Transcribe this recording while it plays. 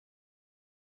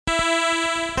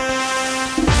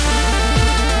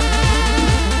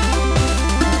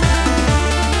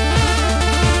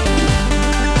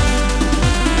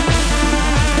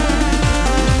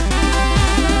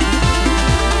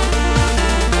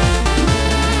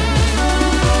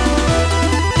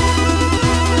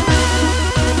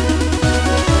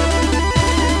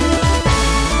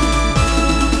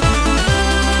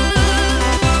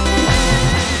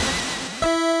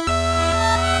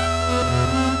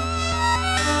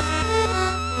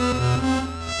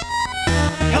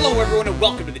everyone, and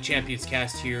welcome to the Champions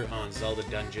Cast here on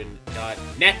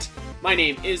ZeldaDungeon.net. My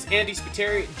name is Andy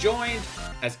Spiteri, joined,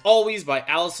 as always, by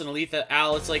Alice and Aletha.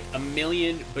 Al, it's like a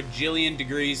million bajillion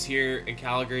degrees here in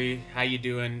Calgary. How you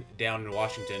doing down in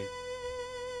Washington?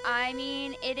 I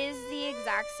mean, it is the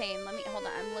exact same. Hold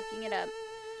on, I'm looking it up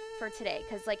for today,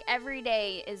 because, like, every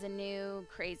day is a new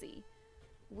crazy.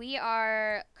 We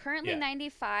are currently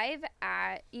 95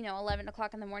 at, 11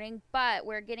 o'clock in the morning, but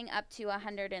we're getting up to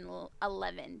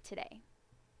 111 today.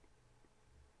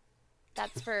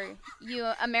 That's for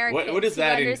you Americans. What is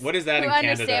that in Canada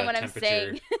understand what temperature? I'm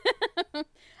saying.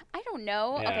 I don't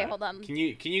know. Yeah. Okay, hold on. Can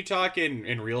you talk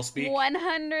in real speak?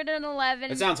 111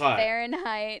 That sounds hot.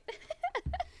 Fahrenheit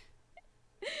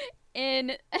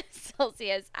in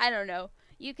Celsius. I don't know.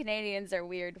 You Canadians are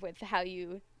weird with how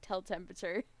you tell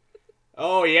temperature.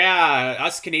 Oh yeah,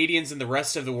 us Canadians and the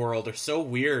rest of the world are so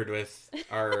weird with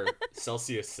our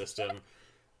Celsius system.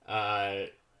 No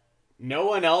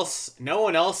one else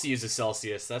uses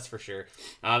Celsius, that's for sure.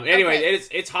 Anyway, okay.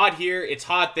 It's hot here, it's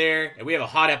hot there, and we have a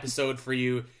hot episode for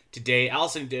you today.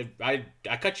 Allison, I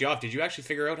cut you off. Did you actually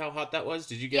figure out how hot that was?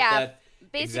 Did you get that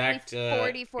exact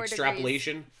 44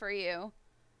 extrapolation degrees for you?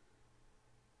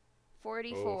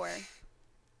 44.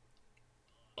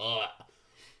 Ugh.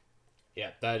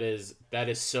 Yeah, that is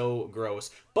so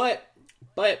gross. But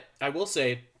I will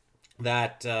say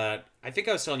that I think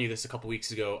I was telling you this a couple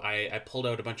weeks ago. I pulled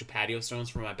out a bunch of patio stones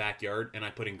from my backyard and I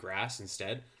put in grass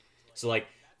instead. So like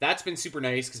that's been super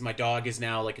nice because my dog is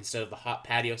now like instead of the hot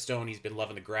patio stone, he's been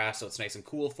loving the grass, so it's nice and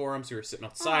cool for him. So we were sitting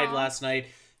outside last night.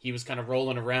 He was kind of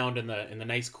rolling around in the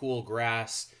nice cool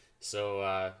grass.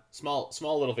 So small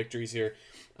little victories here.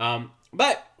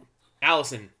 But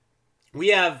Allison, we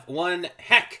have one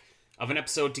heck of an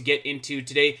episode to get into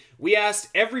today. We asked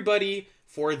everybody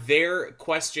for their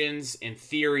questions and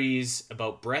theories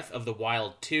about Breath of the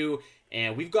Wild 2,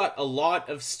 and we've got a lot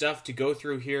of stuff to go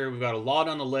through here. We've got a lot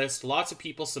on the list. Lots of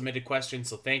people submitted questions,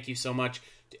 so thank you so much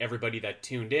to everybody that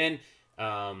tuned in.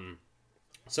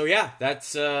 So yeah,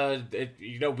 that's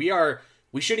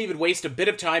we shouldn't even waste a bit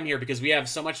of time here because we have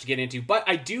so much to get into. But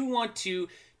I do want to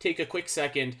take a quick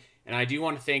second, and I do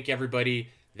want to thank everybody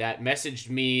that messaged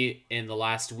me in the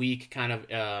last week.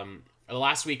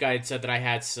 Last week I had said that I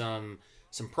had some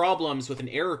problems with an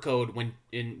error code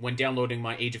when downloading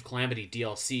my Age of Calamity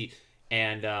DLC,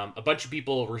 and a bunch of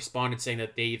people responded saying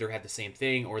that they either had the same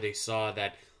thing or they saw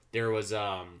that there was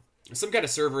some kind of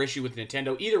server issue with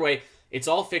Nintendo. Either way, it's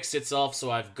all fixed itself,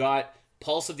 so I've got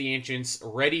Pulse of the Ancients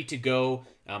ready to go.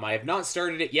 I have not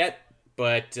started it yet,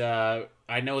 but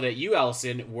I know that you,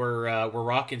 Allison, were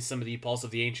rocking some of the Pulse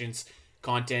of the Ancients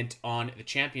content on the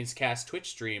Champions Cast Twitch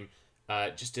stream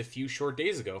just a few short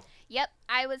days ago. Yep,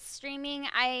 I was streaming.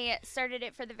 I started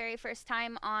it for the very first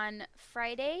time on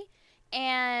Friday,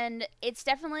 and it's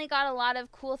definitely got a lot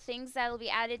of cool things that will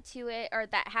be added to it, or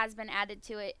that has been added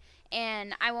to it,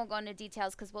 and I won't go into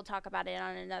details because we'll talk about it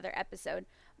on another episode.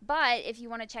 But if you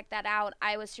want to check that out,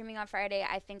 I was streaming on Friday.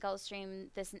 I think I'll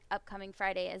stream this upcoming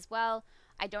Friday as well.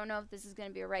 I don't know if this is going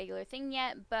to be a regular thing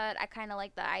yet, but I kind of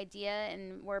like the idea,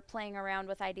 and we're playing around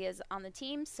with ideas on the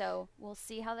team, so we'll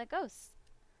see how that goes.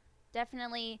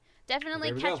 Definitely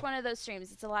catch one of those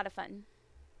streams. It's a lot of fun.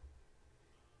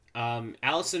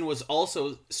 Allison was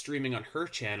also streaming on her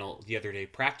channel the other day,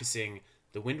 practicing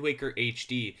the Wind Waker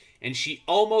HD, and she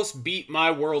almost beat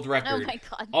my world record. Oh my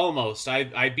god. Almost.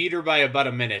 I beat her by about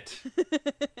a minute.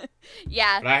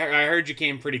 Yeah. But I heard you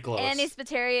came pretty close. Andy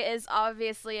Spiteri is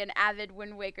obviously an avid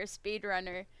Wind Waker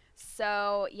speedrunner.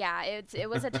 So, yeah, it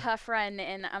was a tough run,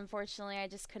 and unfortunately I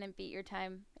just couldn't beat your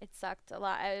time. It sucked a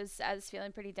lot. I was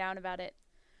feeling pretty down about it.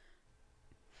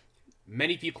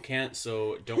 Many people can't,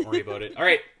 so don't worry about it. All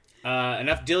right,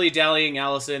 enough dilly-dallying,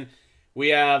 Allison. We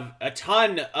have a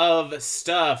ton of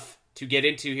stuff to get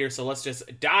into here, so let's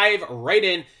just dive right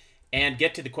in and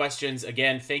get to the questions.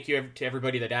 Again, thank you to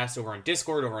everybody that asked over on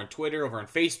Discord, over on Twitter, over on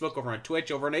Facebook, over on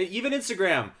Twitch, over on even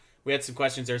Instagram. We had some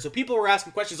questions there, so people were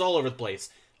asking questions all over the place.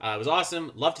 It was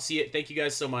awesome. Love to see it. Thank you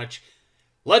guys so much.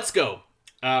 Let's go.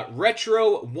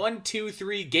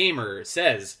 Retro123 Gamer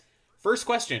says, first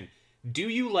question, do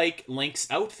you like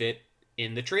Link's outfit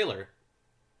in the trailer?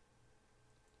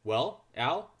 Well,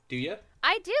 Al, do you?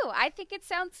 I do. I think it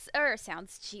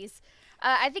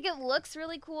I think it looks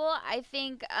really cool. I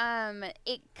think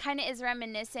it kind of is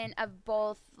reminiscent of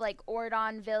both like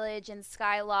Ordon Village and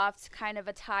Skyloft kind of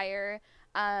attire.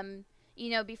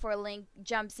 Before Link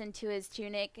jumps into his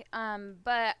tunic.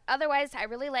 But otherwise, I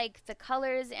really like the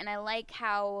colors, and I like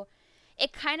how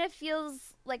it kind of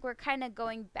feels like we're kind of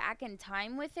going back in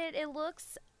time with it, it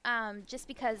looks. Just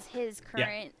because his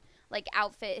current like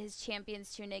outfit. His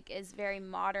champion's tunic is very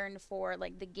modern for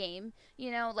like the game,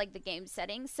 like the game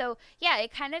setting. So yeah,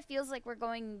 it kind of feels like we're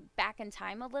going back in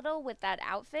time a little with that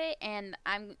outfit, and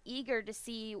I'm eager to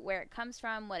see where it comes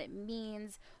from, what it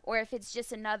means, or if it's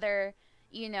just another,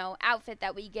 outfit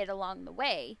that we get along the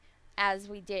way, as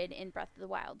we did in Breath of the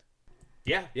Wild.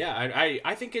 Yeah, yeah.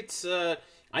 I think it's a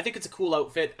cool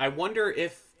outfit. I wonder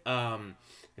if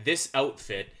this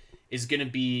outfit is gonna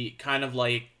be kind of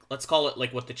like, let's call it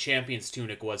like what the champion's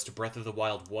tunic was to Breath of the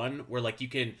Wild 1, where like you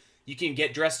can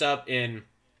get dressed up in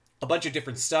a bunch of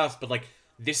different stuff, but like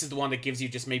this is the one that gives you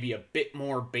just maybe a bit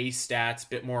more base stats,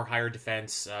 bit more higher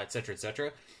defense, etc.,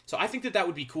 etc. So I think that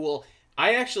would be cool.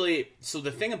 So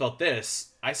the thing about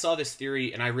this, I saw this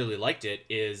theory and I really liked it,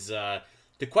 is the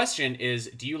question is,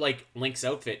 do you like Link's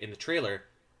outfit in the trailer?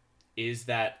 Is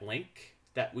that Link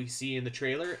that we see in the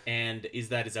trailer, and is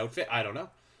that his outfit? I don't know.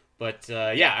 But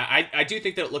yeah, I do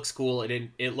think that it looks cool.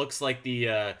 It looks like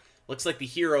the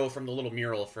hero from the little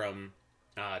mural from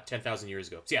 10,000 years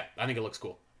ago. So yeah, I think it looks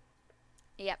cool.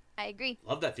 Yep, I agree.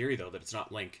 Love that theory though, that it's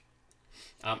not Link.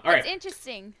 All It's right,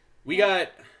 interesting. we got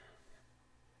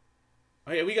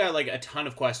like a ton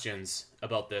of questions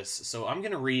about this, so I'm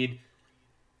gonna read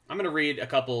a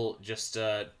couple just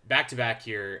back to back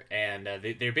here, and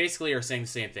they basically are saying the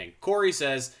same thing. Corey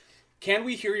says, "Can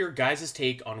we hear your guys'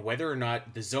 take on whether or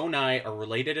not the Zonai are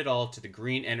related at all to the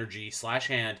green energy /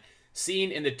 hand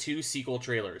seen in the 2 sequel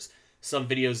trailers? Some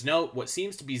videos note what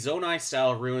seems to be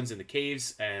Zonai-style ruins in the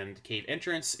caves and cave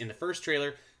entrance in the first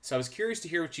trailer, so I was curious to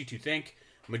hear what you two think."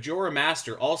 Majora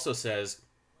Master also says,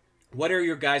 "What are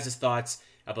your guys' thoughts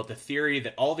about the theory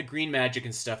that all the green magic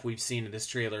and stuff we've seen in this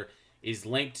trailer is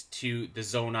linked to the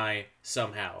Zonai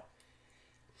somehow?"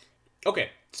 Okay,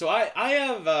 so I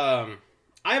have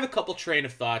a couple train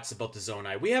of thoughts about the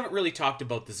Zonai. We haven't really talked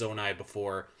about the Zonai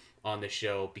before on this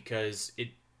show because it,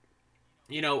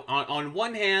 on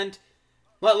one hand,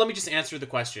 well, let me just answer the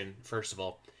question first of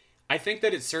all. I think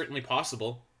that it's certainly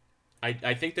possible.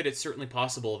 I think that it's certainly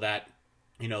possible that,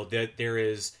 that there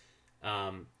is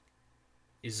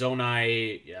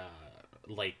Zonai,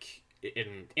 like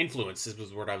in influence, this was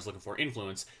the word I was looking for,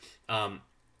 influence, on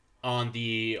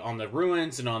the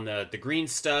ruins and on the green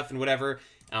stuff and whatever.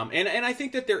 And I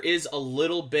think that there's a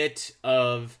little bit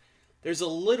of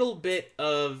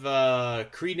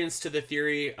credence to the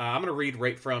theory. I'm gonna read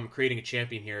right from Creating a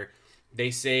Champion here. They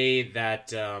say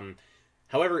that,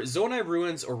 however, Zonai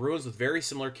ruins or ruins with very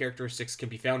similar characteristics can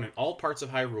be found in all parts of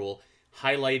Hyrule,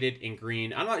 highlighted in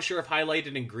green. I'm not sure if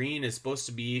highlighted in green is supposed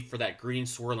to be for that green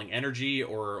swirling energy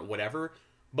or whatever,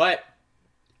 but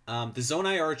the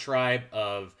Zonai are a tribe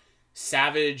of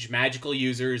savage magical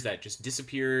users that just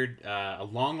disappeared a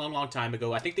long, long, long time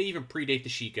ago. I think they even predate the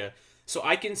Sheikah. So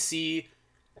I can see,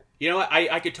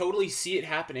 I could totally see it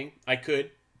happening. I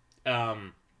could.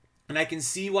 And I can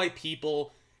see why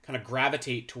people kind of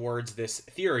gravitate towards this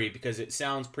theory because it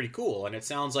sounds pretty cool. And it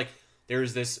sounds like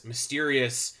there's this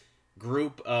mysterious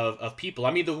group of people.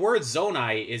 I mean, the word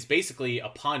Zonai is basically a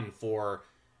pun for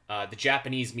the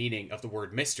Japanese meaning of the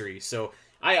word mystery. So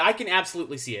I can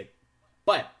absolutely see it.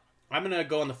 But I'm going to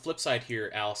go on the flip side here,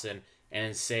 Allison,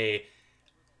 and say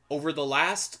over the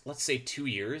last, let's say, 2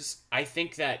 years, I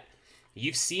think that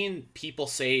you've seen people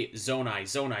say Zonai,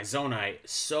 Zonai, Zonai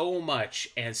so much,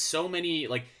 and so many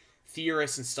like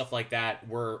theorists and stuff like that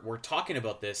were talking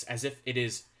about this as if it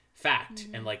is fact,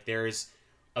 and like there's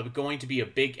going to be a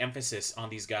big emphasis on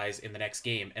these guys in the next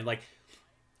game. And like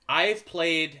I've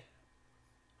played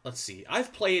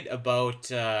about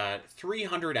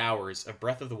 300 hours of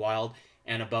Breath of the Wild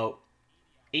and about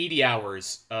 80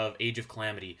 hours of Age of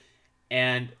Calamity,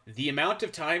 and the amount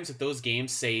of times that those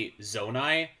games say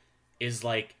Zonai is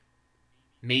like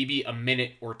maybe a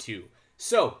minute or two.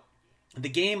 So the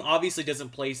game obviously doesn't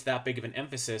place that big of an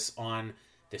emphasis on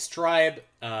this tribe.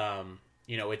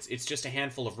 It's just a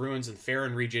handful of ruins in the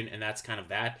Faron region, and that's kind of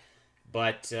that.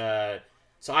 But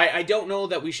so I don't know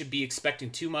that we should be expecting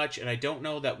too much, and I don't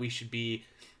know that we should be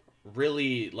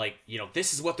really like,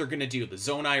 this is what they're gonna do. The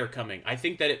Zonai are coming. I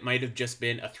think that it might have just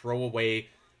been a throwaway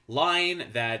line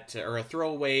or a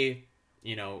throwaway,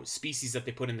 species that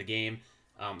they put in the game.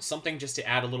 Something just to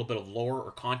add a little bit of lore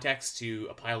or context to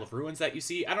a pile of ruins that you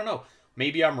see. I don't know.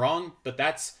 Maybe I'm wrong, but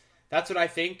that's what I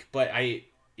think. But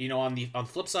on the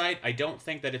flip side, I don't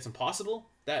think that it's impossible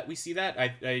that we see that.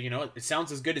 It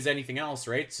sounds as good as anything else,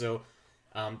 right? So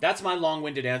that's my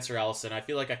long-winded answer, Allison. I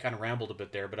feel like I kind of rambled a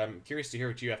bit there, but I'm curious to hear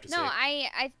what you have to say. No,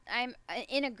 I'm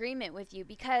in agreement with you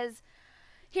because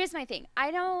here's my thing.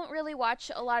 I don't really watch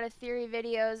a lot of theory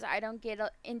videos. I don't get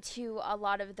into a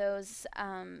lot of those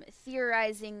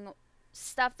theorizing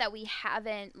stuff that we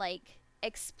haven't like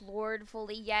explored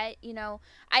fully yet.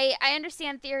 I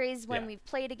understand theories when Yeah. we've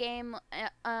played a game,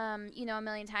 a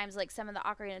million times, like some of the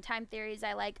Ocarina of Time theories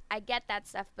I get that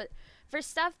stuff. But for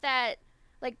stuff that,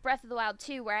 like Breath of the Wild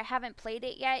 2, where I haven't played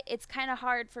it yet, it's kind of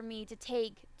hard for me to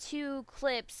take 2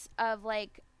 clips of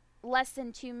like less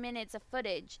than 2 minutes of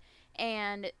footage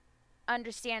and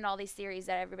understand all these theories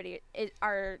that everybody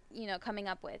are coming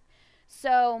up with.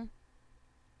 So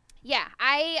yeah,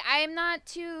 I'm not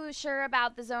too sure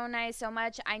about the Zonai so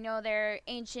much. I know they're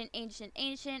ancient.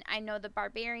 I know the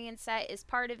Barbarian set is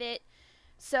part of it.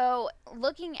 So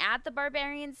looking at the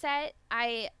Barbarian set,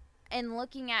 and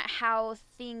looking at how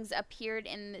things appeared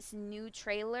in this new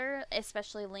trailer,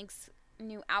 especially Link's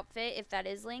new outfit, if that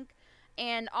is Link,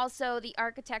 and also the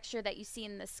architecture that you see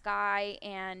in the sky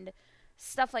and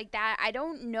stuff like that, I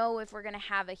don't know if we're going to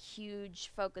have a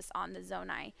huge focus on the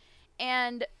Zonai.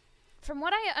 And from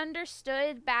what I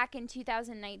understood back in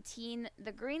 2019,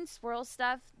 the green swirl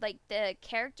stuff, like the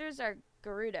characters are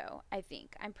Gerudo, I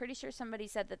think. I'm pretty sure somebody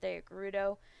said that they're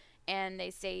Gerudo and they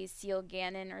say Seal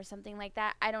Ganon or something like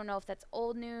that. I don't know if that's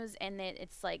old news and that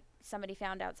it's like somebody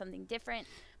found out something different,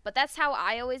 but that's how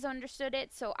I always understood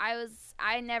it. So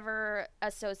I never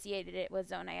associated it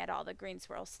with Zonai at all, the green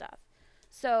swirl stuff.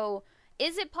 So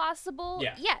is it possible?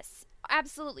 Yeah. Yes,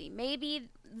 absolutely. Maybe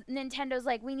Nintendo's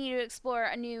like, we need to explore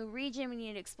a new region, we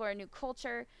need to explore a new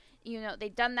culture.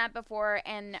 They've done that before,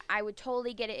 and I would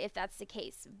totally get it if that's the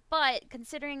case. But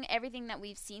considering everything that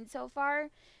we've seen so far,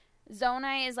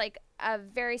 Zonai is like a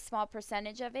very small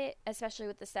percentage of it, especially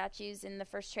with the statues in the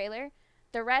first trailer.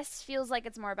 The rest feels like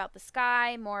it's more about the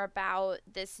sky, more about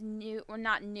this new, or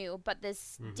not new, but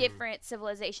this different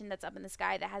civilization that's up in the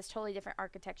sky that has totally different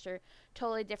architecture,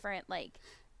 totally different like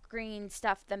green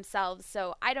stuff themselves.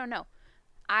 So I don't know.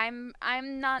 I'm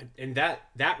not. And that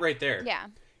right there. Yeah.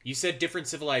 You said different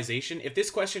civilization. If this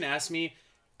question asked me,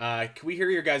 can we hear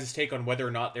your guys' take on whether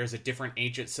or not there's a different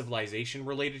ancient civilization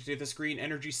related to this green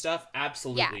energy stuff?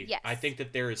 Absolutely. Yeah, yes. I think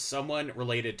that there is someone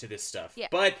related to this stuff. Yeah.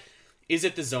 But is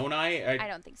it the Zonai? I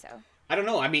don't think so. I don't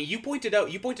know. I mean, you pointed out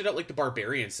like the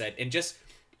Barbarian set, and just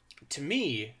to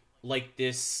me, like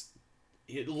this,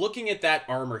 looking at that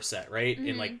armor set, right,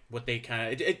 and like what they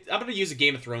kind of, I'm going to use a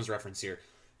Game of Thrones reference here.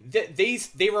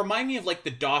 They remind me of like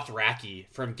the Dothraki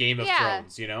from Game of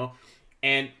Thrones,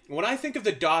 And when I think of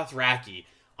the Dothraki,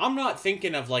 I'm not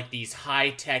thinking of like these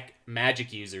high-tech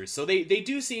magic users. So they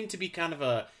do seem to be kind of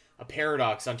a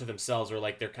paradox unto themselves, where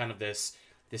like they're kind of this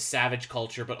savage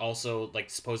culture, but also like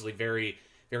supposedly very,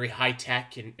 very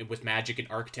high-tech and with magic and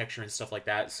architecture and stuff like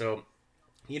that. So,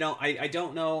 I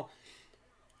don't know.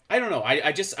 I don't know.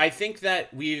 I think that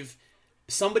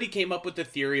somebody came up with the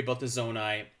theory about the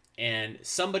Zonai, and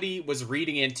somebody was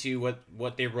reading into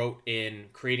what they wrote in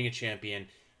Creating a Champion,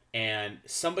 and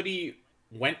somebody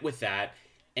went with that.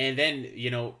 And then,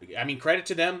 I mean, credit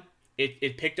to them.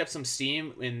 It picked up some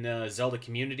steam in the Zelda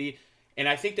community. And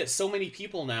I think that so many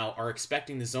people now are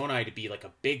expecting the Zonai to be like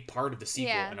a big part of the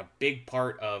sequel and a big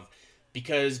part of,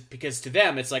 because to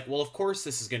them, it's like, well, of course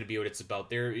this is going to be what it's about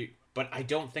there. But I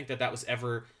don't think that was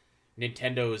ever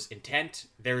Nintendo's intent.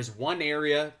 There's one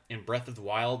area in Breath of the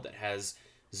Wild that has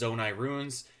Zonai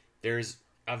runes. There's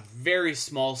a very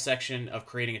small section of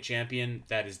Creating a Champion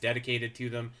that is dedicated to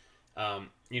them.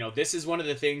 This is one of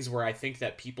the things where I think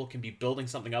that people can be building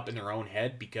something up in their own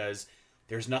head because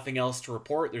there's nothing else to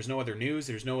report. There's no other news.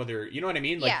 There's no other, you know what I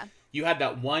mean? Like you had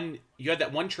that one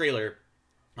trailer.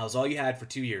 That was all you had for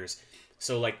 2 years.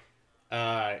 So like,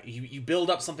 you build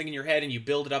up something in your head and you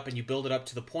build it up and you build it up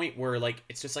to the point where like,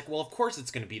 it's just like, well, of course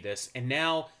it's going to be this. And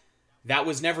now that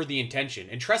was never the intention.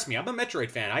 And trust me, I'm a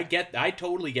Metroid fan. I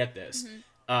totally get this.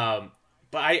 But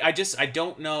I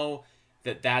don't know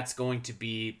that that's going to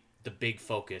be the big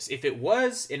focus. If it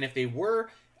was, and if they were,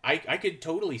 I could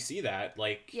totally see that.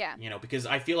 Like, because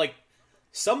I feel like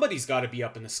somebody's got to be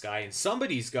up in the sky and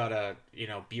somebody's got to,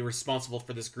 be responsible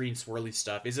for this green swirly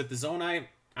stuff. Is it the Zonai?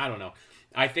 I don't know.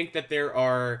 I think that there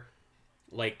are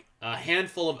like a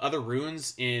handful of other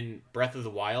runes in Breath of the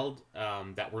Wild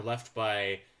that were left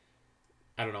by,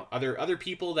 I don't know, other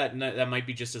people that might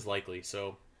be just as likely.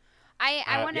 So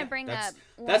I want to bring up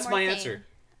that's my answer.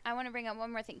 I want to bring up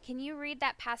one more thing. Can you read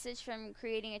that passage from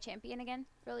Creating a Champion again,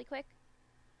 really quick?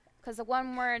 Because the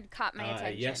one word caught my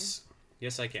attention.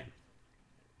 Yes, I can.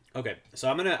 Okay, so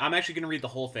I'm actually gonna read the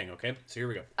whole thing. Okay, so here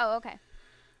we go. Oh, okay.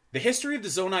 The history of the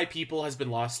Zonai people has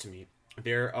been lost to me.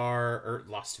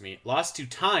 Lost to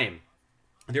time.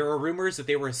 There are rumors that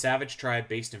they were a savage tribe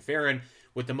based in Faerun,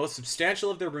 with the most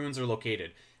substantial of their runes are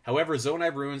located. However,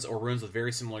 Zonai runes, or runes with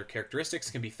very similar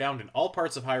characteristics, can be found in all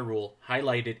parts of Hyrule,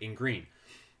 highlighted in green.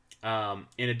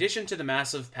 In addition to the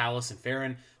massive palace in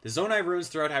Faerun, the Zonai runes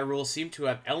throughout Hyrule seem to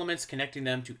have elements connecting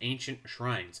them to ancient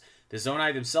shrines. The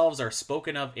Zonai themselves are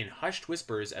spoken of in hushed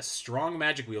whispers as strong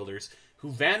magic wielders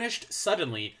who vanished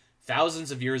suddenly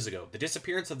thousands of years ago. The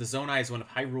disappearance of the Zonai is one of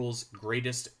Hyrule's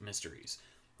greatest mysteries.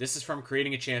 This is from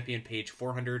Creating a Champion, page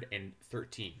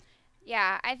 413.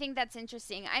 Yeah, I think that's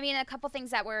interesting. I mean, a couple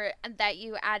things that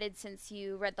you added since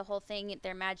you read the whole thing.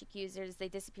 They're magic users. They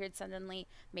disappeared suddenly.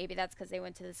 Maybe that's because they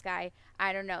went to the sky.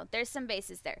 I don't know. There's some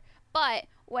bases there. But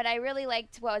what I really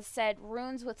liked was said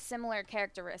runes with similar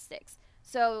characteristics.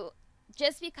 So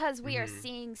just because we are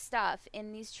seeing stuff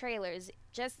in these trailers,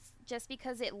 just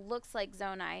because it looks like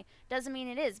Zonai, doesn't mean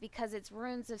it is, because it's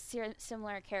runes of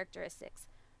similar characteristics.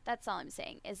 That's all I'm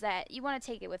saying, is that you want to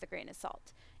take it with a grain of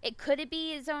salt. Could it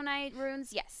be Zonai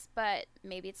runes? Yes, but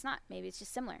maybe it's not. Maybe it's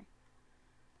just similar.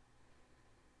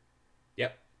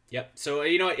 Yep. So,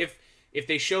 if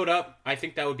they showed up, I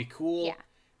think that would be cool. Yeah.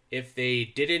 If they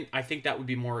didn't, I think that would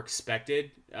be more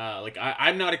expected.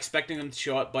 I'm not expecting them to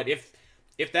show up, but if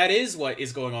that is what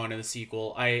is going on in the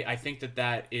sequel, I think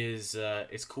that is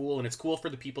cool, and it's cool for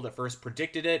the people that first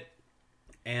predicted it.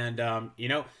 And,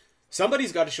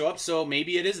 somebody's got to show up, so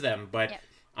maybe it is them, but... Yep.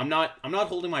 I'm not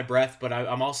holding my breath, but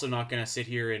I'm also not going to sit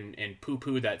here and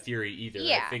poo-poo that theory either.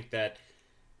 Yeah. I think that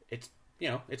it's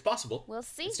possible. We'll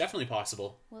see. It's definitely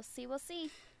possible. We'll see.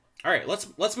 All right,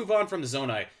 let's move on from the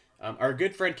Zonai. Our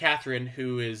good friend Catherine,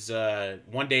 who is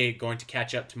one day going to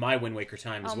catch up to my Wind Waker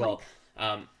time as well,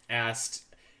 asked,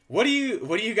 "What do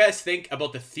you guys think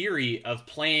about the theory of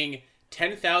playing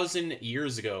 10,000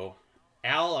 years ago?"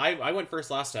 Al, I went first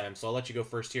last time, so I'll let you go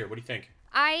first here. What do you think?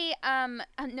 I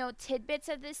know tidbits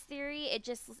of this theory. It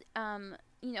just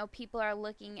people are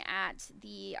looking at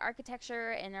the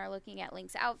architecture and are looking at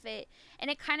Link's outfit, and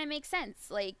it kind of makes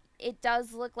sense. Like, it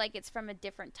does look like it's from a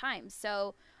different time.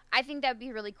 So I think that would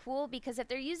be really cool, because if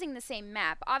they're using the same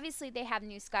map, obviously they have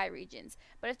new sky regions,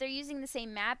 but if they're using the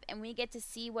same map and we get to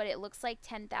see what it looks like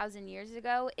 10,000 years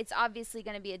ago, it's obviously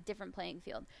going to be a different playing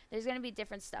field. There's going to be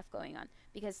different stuff going on,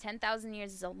 because 10,000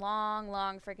 years is a long,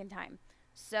 long freaking time.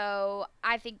 So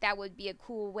I think that would be a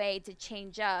cool way to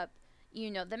change up,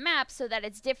 the map, so that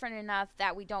it's different enough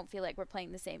that we don't feel like we're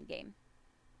playing the same game.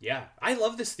 Yeah, I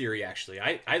love this theory, actually.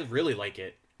 I really like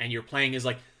it. And you're playing as,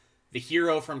 like, the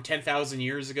hero from 10,000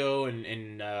 years ago,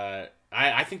 and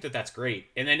I think that's great.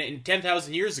 And then in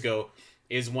 10,000 years ago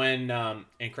is when,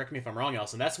 and correct me if I'm wrong,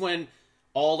 Alison, that's when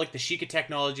all, like, the Sheikah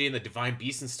technology and the Divine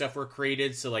Beasts and stuff were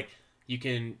created, so, like, you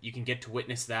can get to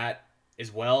witness that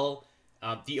as well.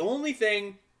 The only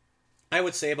thing I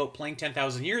would say about playing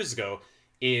 10,000 years ago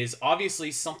is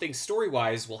obviously something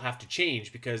story-wise will have to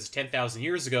change, because 10,000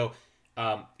 years ago,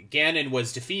 Ganon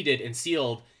was defeated and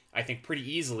sealed, I think, pretty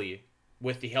easily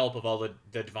with the help of all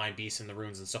the Divine Beasts and the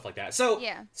runes and stuff like that. So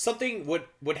yeah. Something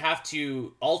would have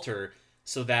to alter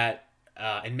so that,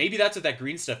 and maybe that's what that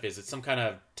green stuff is. It's some kind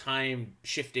of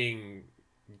time-shifting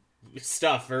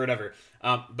stuff or whatever.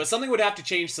 But something would have to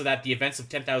change so that the events of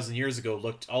 10,000 years ago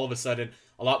looked all of a sudden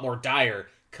a lot more dire,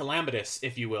 calamitous,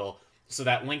 if you will, so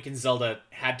that Link and Zelda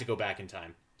had to go back in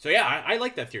time. So yeah, I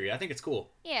like that theory. I think it's cool.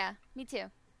 Yeah, me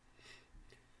too.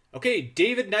 Okay,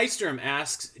 David Nystrom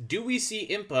asks, do we see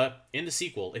Impa in the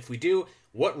sequel? If we do,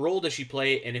 what role does she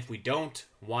play? And if we don't,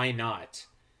 why not?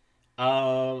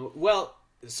 Well,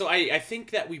 so I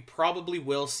think that we probably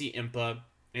will see Impa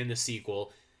in the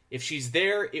sequel. If she's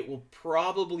there, it will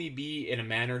probably be in a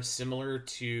manner similar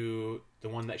to the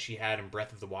one that she had in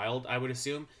Breath of the Wild, I would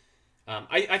assume.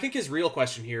 I think his real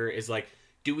question here is, like,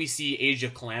 do we see Age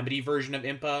of Calamity version of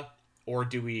Impa, or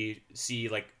do we see,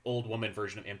 like, Old Woman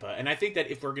version of Impa? And I think that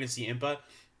if we're going to see Impa,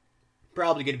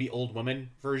 probably going to be Old Woman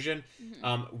version.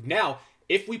 Mm-hmm. Now,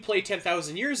 if we play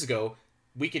 10,000 years ago,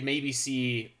 we could maybe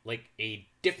see, like, a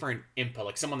different Impa,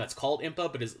 like someone that's called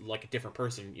Impa, but is, like, a different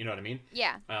person, you know what I mean?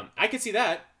 Yeah. I could see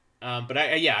that. But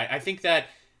I think that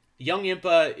young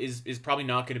Impa is probably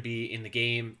not going to be in the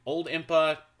game. Old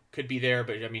Impa could be there,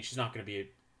 but I mean, she's not going to be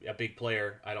a big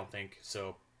player, I don't think.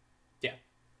 So, yeah.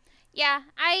 Yeah,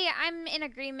 I'm in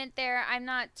agreement there. I'm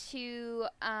not too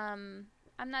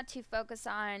focused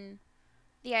on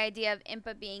the idea of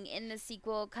Impa being in the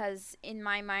sequel, because in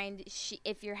my mind,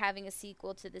 if you're having a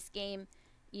sequel to this game,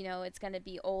 it's going to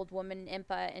be Old Woman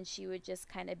Impa, and she would just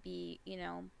kind of be,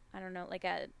 I don't know, like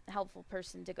a helpful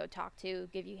person to go talk to,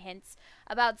 give you hints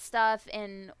about stuff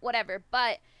and whatever.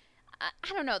 But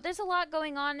I don't know. There's a lot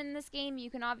going on in this game.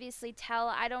 You can obviously tell.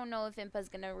 I don't know if Impa's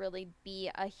going to really be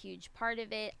a huge part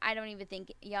of it. I don't even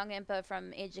think young Impa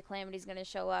from Age of Calamity is going to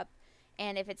show up.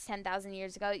 And if it's 10,000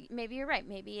 years ago, maybe you're right.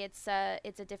 Maybe it's a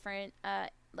different,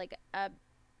 like a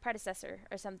predecessor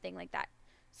or something like that.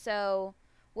 So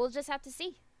we'll just have to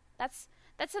see. That's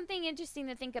that's something interesting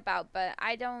to think about, but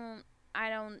I don't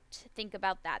think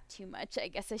about that too much, I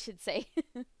guess I should say.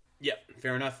 Yeah,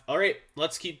 fair enough. All right,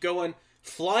 let's keep going.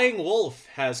 Flying Wolf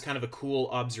has kind of a cool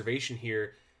observation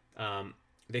here. Um,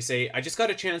 they say, I just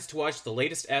got a chance to watch the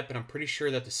latest ep, and I'm pretty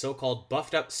sure that the so-called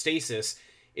buffed up stasis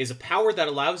is a power that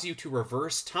allows you to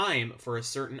reverse time for a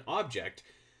certain object.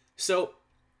 So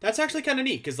that's actually kind of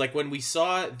neat, because like when we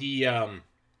saw the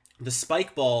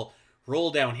spike ball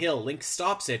roll downhill, Link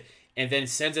stops it and then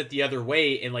sends it the other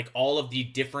way, and like all of the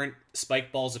different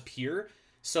spike balls appear.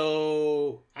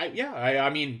 So I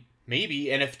mean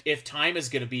maybe, and if time is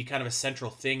going to be kind of a central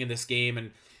thing in this game,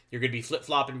 and you're going to be flip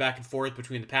flopping back and forth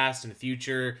between the past and the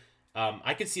future,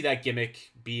 I could see that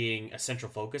gimmick being a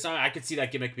central focus. I could see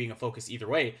that gimmick being a focus either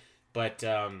way, but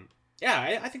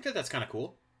yeah, I think that that's kind of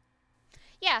cool.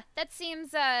 Yeah, that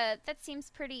seems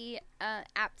pretty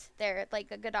apt there,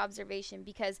 like a good observation,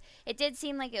 because it did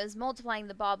seem like it was multiplying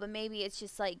the ball, but maybe it's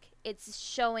just like it's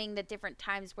showing the different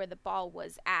times where the ball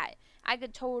was at. I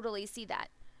could totally see that.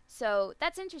 So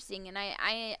that's interesting, and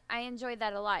I enjoy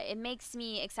that a lot. It makes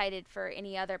me excited for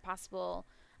any other possible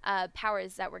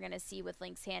powers that we're gonna see with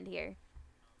Link's hand here.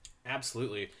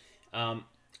 Absolutely. All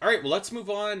right, well, let's move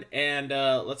on, and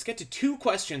let's get to two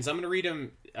questions. I'm going to read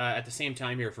them at the same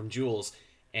time here from Jules.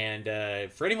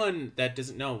 And for anyone that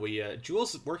doesn't know, we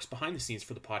Jules works behind the scenes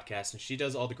for the podcast, and she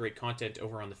does all the great content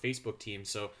over on the Facebook team.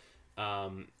 So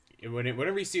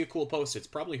whenever you see a cool post, it's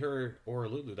probably her or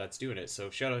Lulu that's doing it. So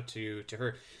shout out to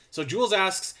her. So Jules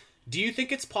asks, do you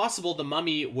think it's possible the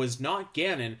mummy was not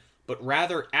Ganon, but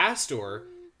rather Astor?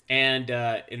 And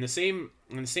in the same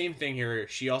thing here,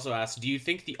 she also asks, do you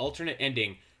think the alternate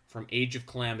ending from Age of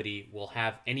Calamity will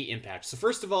have any impact? So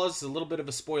first of all, this is a little bit of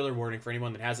a spoiler warning for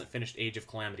anyone that hasn't finished Age of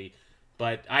Calamity.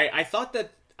 But I thought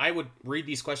that I would read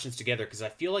these questions together because I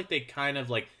feel like they kind of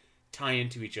like tie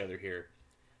into each other here.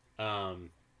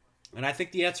 And I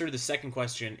think the answer to the second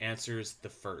question answers the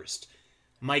first.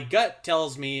 My gut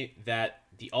tells me that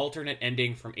the alternate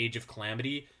ending from Age of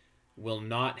Calamity will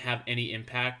not have any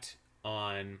impact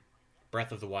on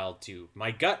Breath of the Wild 2.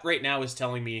 My gut right now is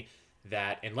telling me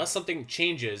that unless something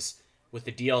changes with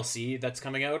the DLC that's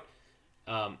coming out,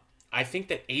 I think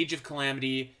that Age of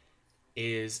Calamity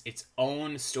is its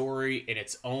own story in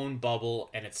its own bubble,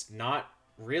 and it's not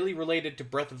really related to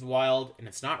Breath of the Wild, and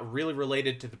it's not really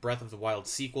related to the Breath of the Wild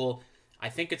sequel. I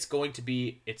think it's going to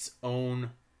be its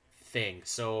own thing.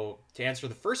 So to answer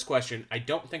the first question, I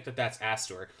don't think that that's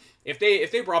Astor. If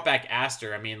they brought back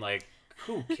Astor, I mean, like,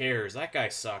 who cares? That guy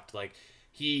sucked. Like,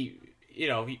 he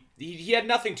had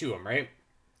nothing to him, right?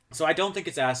 So I don't think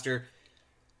it's Astor.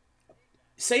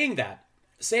 Saying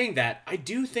that, I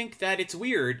do think that it's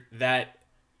weird that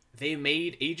they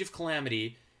made Age of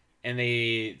Calamity, and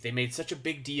they made such a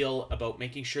big deal about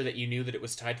making sure that you knew that it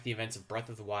was tied to the events of Breath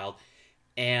of the Wild,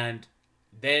 and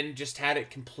then just had it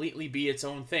completely be its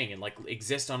own thing and like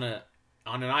exist on an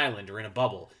island or in a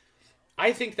bubble.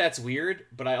 I think that's weird,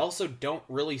 but I also don't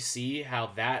really see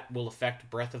how that will affect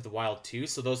Breath of the Wild 2.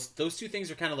 So those two things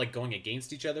are kind of like going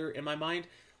against each other in my mind.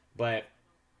 But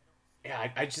yeah,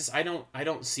 I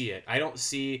don't see it. I don't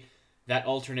see that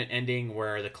alternate ending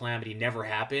where the calamity never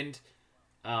happened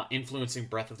influencing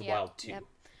Breath of the Wild 2. Yep.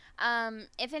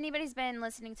 If anybody's been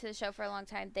listening to the show for a long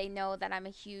time, they know that I'm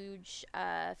a huge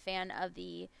fan of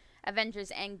the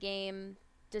Avengers Endgame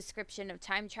description of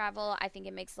time travel. I think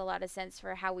it makes a lot of sense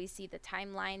for how we see the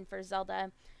timeline for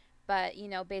Zelda. But,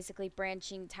 basically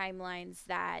branching timelines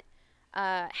that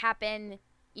happen,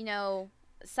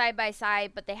 side by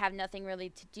side, but they have nothing really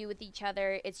to do with each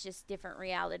other. It's just different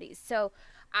realities. So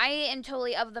I am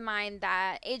totally of the mind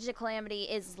that Age of Calamity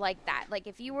is like that. Like,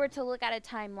 if you were to look at a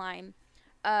timeline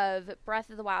of Breath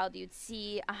of the Wild, you'd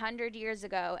see 100 years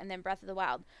ago and then Breath of the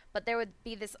Wild. But there would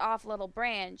be this off little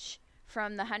branch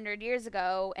from the 100 years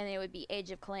ago, and it would be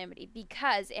Age of Calamity,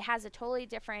 because it has a totally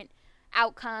different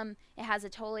outcome. It has a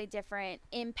totally different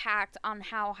impact on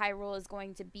how Hyrule is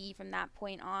going to be from that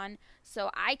point on.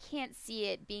 So I can't see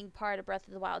it being part of Breath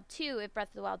of the Wild 2 if Breath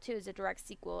of the Wild 2 is a direct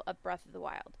sequel of Breath of the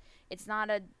Wild. It's not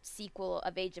a sequel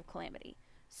of Age of Calamity.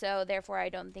 So therefore, I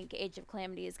don't think Age of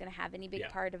Calamity is going to have any big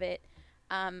part of it.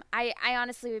 I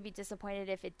honestly would be disappointed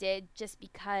if it did, just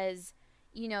because,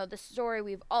 the story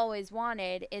we've always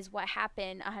wanted is what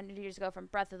happened 100 years ago from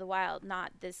Breath of the Wild,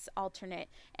 not this alternate.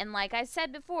 And like I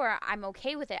said before, I'm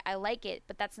okay with it. I like it,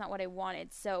 but that's not what I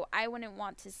wanted. So I wouldn't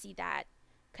want to see that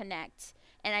connect.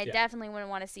 And I definitely wouldn't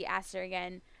want to see Aster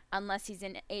again unless he's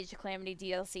in Age of Calamity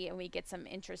DLC and we get some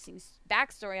interesting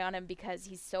backstory on him, because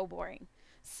he's so boring.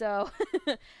 So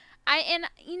I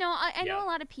Yeah. know a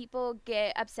lot of people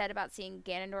get upset about seeing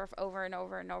Ganondorf over and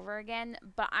over and over again,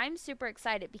 but I'm super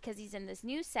excited because he's in this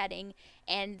new setting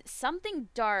and something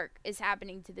dark is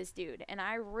happening to this dude, and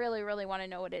I really, really want to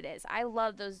know what it is. I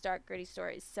love those dark, gritty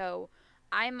stories, so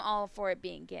I'm all for it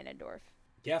being Ganondorf.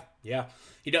 Yeah, yeah.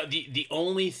 The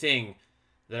only thing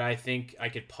that I think I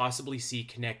could possibly see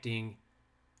connecting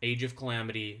Age of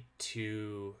Calamity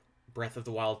to Breath of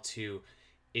the Wild 2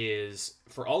 is,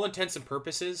 for all intents and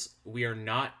purposes, we are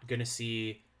not going to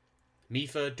see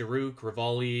Mifa, Daruk,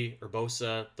 Rivali,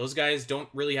 Urbosa. Those guys don't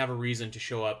really have a reason to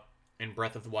show up in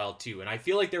Breath of the Wild 2. And I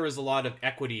feel like there was a lot of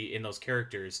equity in those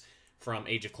characters from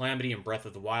Age of Calamity and Breath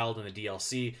of the Wild and the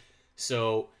DLC.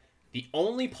 So the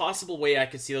only possible way I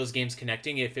could see those games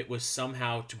connecting if it was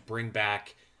somehow to bring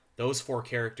back those four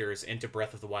characters into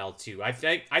Breath of the Wild 2. I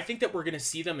think that we're going to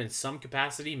see them in some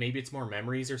capacity. Maybe it's more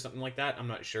memories or something like that. I'm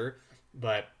not sure.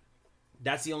 But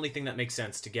that's the only thing that makes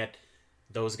sense to get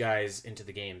those guys into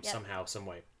the game Yep. somehow, some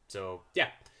way. So yeah,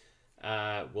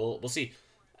 we'll see,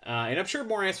 and I'm sure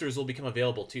more answers will become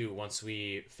available too once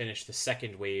we finish the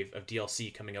second wave of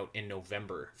DLC coming out in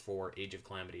November for Age of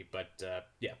Calamity. But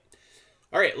yeah,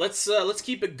 all right, let's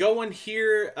keep it going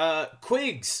here.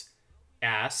 Quigs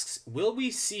asks, will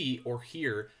we see or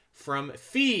hear from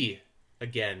Fee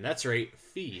again? That's right,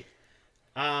 Fee.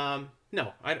 No,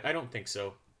 I don't think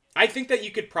so. I think that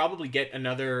you could probably get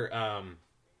another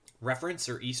reference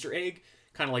or Easter egg,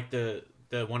 kind of like the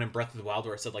one in Breath of the Wild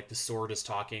where it said like the sword is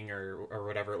talking or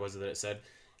whatever it was that it said.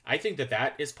 I think that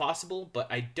that is possible,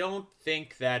 but I don't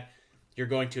think that you're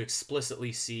going to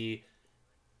explicitly see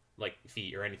like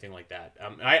feet or anything like that.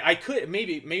 I could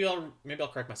maybe I'll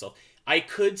correct myself. I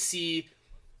could see.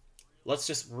 Let's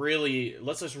just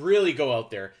really go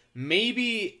out there.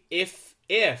 Maybe if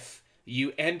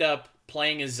you end up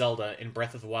playing as Zelda in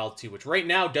Breath of the Wild 2, which right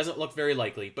now doesn't look very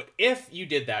likely, but if you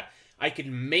did that, I could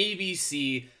maybe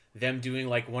see them doing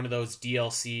like one of those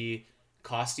DLC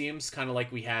costumes, kind of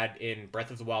like we had in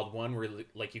Breath of the Wild 1, where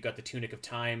like you got the Tunic of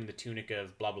Time, the Tunic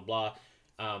of blah blah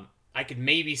blah. I could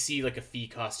maybe see like a Fee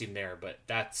costume there, but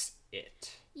that's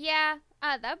it. Yeah,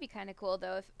 that would be kind of cool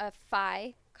though, if a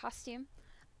Fi costume.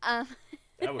 Um,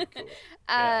 That would be cool.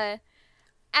 Yeah. uh,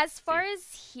 as far Fee.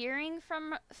 as hearing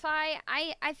from Fi,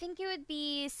 I think it would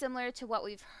be similar to what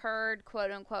we've heard,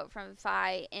 quote unquote, from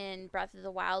Fi in Breath of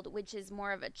the Wild, which is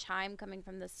more of a chime coming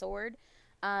from the sword.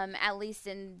 At least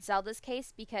in Zelda's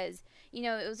case, because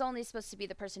it was only supposed to be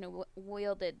the person who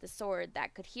wielded the sword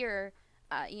that could hear,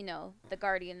 the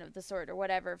guardian of the sword or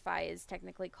whatever Fi is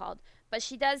technically called. But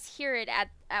she does hear it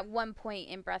at one point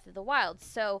in Breath of the Wild,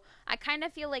 so I kind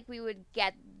of feel like we would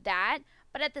get that.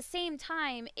 But at the same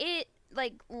time,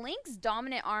 like Link's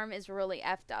dominant arm is really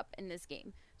effed up in this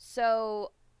game.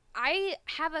 So I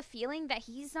have a feeling that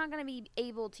he's not going to be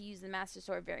able to use the Master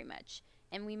Sword very much,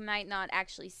 and we might not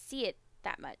actually see it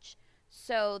that much.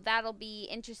 So that'll be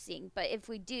interesting. But if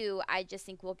we do, I just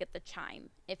think we'll get the chime,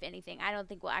 if anything. I don't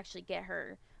think we'll actually get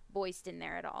her voiced in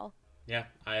there at all. Yeah,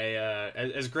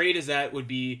 as great as that would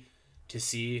be to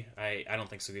see, I don't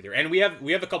think so either. And we have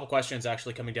a couple questions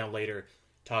actually coming down later,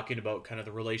 talking about kind of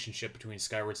the relationship between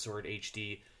Skyward Sword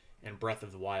HD and Breath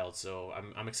of the Wild. So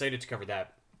I'm excited to cover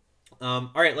that.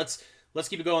 All right, let's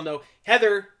keep it going though.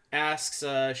 Heather asks,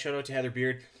 shout out to Heather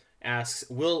Beard, asks,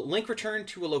 will Link return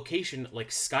to a location like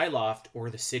Skyloft or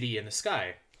the City in the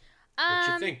Sky? What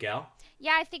you think, Gal?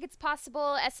 Yeah, I think it's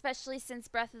possible, especially since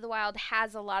Breath of the Wild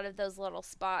has a lot of those little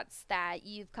spots that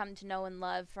you've come to know and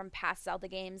love from past Zelda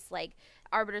games, like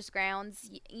Arbiter's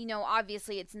Grounds.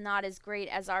 Obviously it's not as great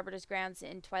as Arbiter's Grounds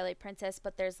in Twilight Princess,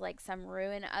 but there's like some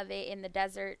ruin of it in the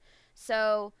desert.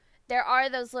 So there are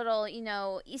those little,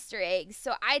 Easter eggs.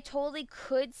 So I totally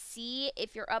could see,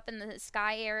 if you're up in the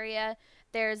sky area,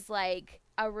 there's like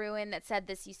a ruin that said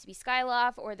this used to be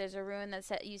Skyloft, or there's a ruin that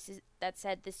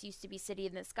said this used to be City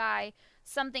in the Sky,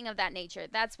 something of that nature.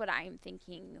 That's what I'm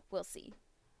thinking we'll see.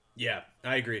 Yeah,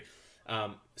 I agree.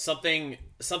 Something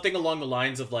along the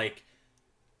lines of like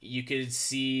you could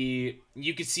see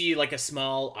like a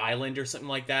small island or something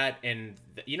like that, and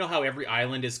you know how every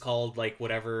island is called like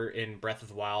whatever in Breath of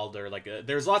the Wild, or like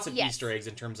there's lots of Yes. Easter eggs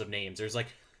in terms of names. There's like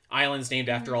islands named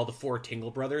after Mm-hmm. all the four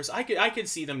Tingle brothers. I could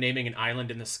see them naming an island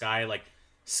in the sky like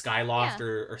Skyloft Yeah.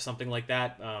 or something like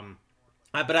that.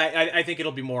 But I think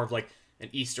it'll be more of like an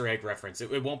Easter egg reference.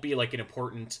 It won't be like an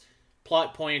important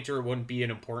plot point, or it wouldn't be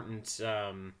an important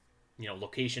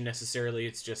location necessarily.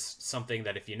 It's just something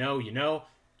that if you know, you know,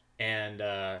 and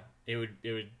it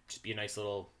would just be a nice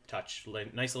little touch,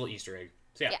 nice little Easter egg.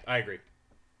 So yeah, Yeah. I agree.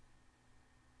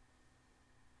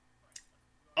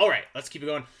 All right, let's keep it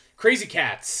going. Crazy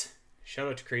Cats. Shout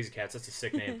out to Crazy Cats. That's a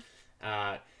sick name.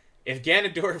 If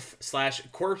Ganondorf slash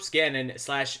Corpse Ganon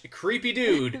slash Creepy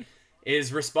Dude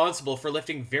is responsible for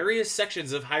lifting various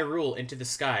sections of Hyrule into the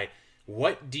sky,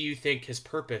 what do you think his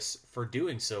purpose for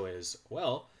doing so is?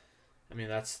 Well, I mean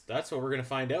that's what we're gonna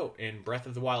find out in Breath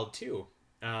of the Wild 2.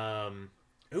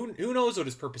 Who knows what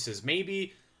his purpose is?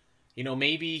 Maybe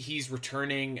maybe he's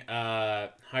returning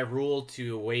Hyrule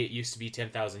to the way it used to be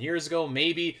 10,000 years ago.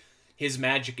 Maybe his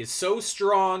magic is so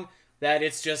strong that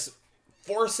it's just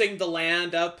forcing the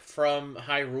land up from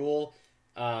Hyrule.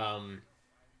 I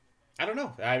don't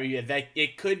know. I mean, that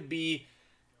it could be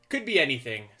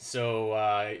anything.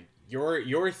 So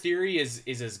your theory is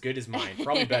as good as mine.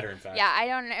 Probably better, in fact. Yeah, I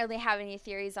don't really have any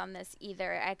theories on this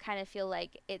either. I kind of feel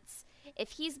like it's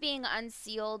if he's being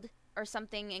unsealed or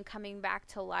something and coming back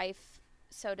to life,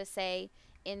 so to say,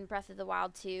 in Breath of the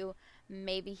Wild 2,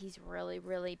 maybe he's really,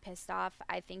 really pissed off.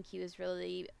 I think he was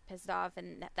really pissed off,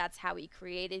 and that's how he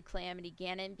created Calamity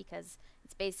Ganon, because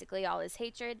it's basically all his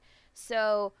hatred.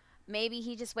 So maybe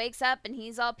he just wakes up and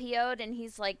he's all PO'd and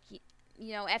he's like,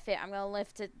 F it, I'm going to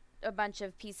lift a bunch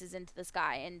of pieces into the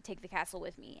sky and take the castle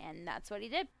with me. And that's what he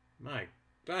did. My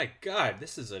God,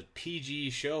 this is a PG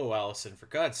show, Allison, for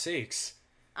God's sakes.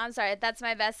 I'm sorry, that's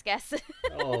my best guess.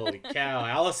 Holy cow,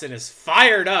 Allison is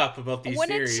fired up about these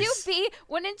theories.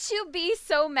 Wouldn't you be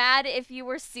so mad if you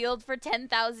were sealed for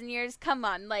 10,000 years? Come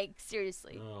on, like,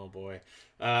 seriously. Oh, boy.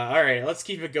 All right, let's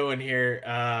keep it going here.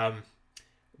 I'm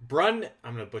going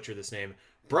to butcher this name.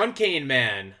 Bruncane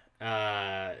Man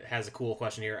has a cool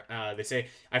question here. They say,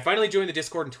 I finally joined the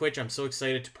Discord and Twitch. I'm so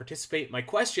excited to participate. My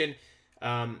question,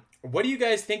 what do you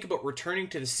guys think about returning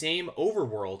to the same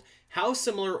overworld? How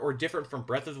similar or different from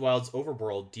Breath of the Wild's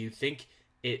overworld do you think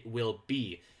it will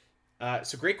be?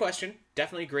 So great question.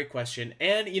 Definitely a great question.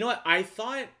 And you know what? I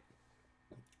thought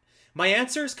my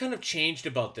answers kind of changed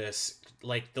about this,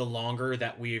 like, the longer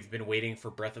that we've been waiting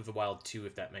for Breath of the Wild 2,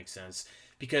 if that makes sense.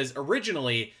 Because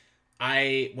originally,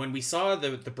 when we saw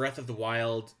the Breath of the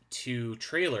Wild 2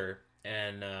 trailer,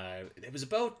 and it was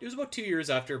about 2 years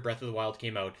after Breath of the Wild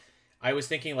came out, I was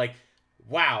thinking, like,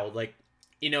 wow, like,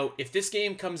 if this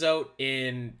game comes out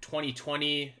in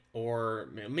 2020 or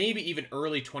maybe even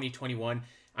early 2021,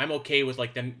 I'm okay with,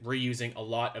 like, them reusing a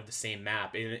lot of the same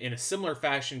map in a similar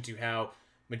fashion to how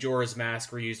Majora's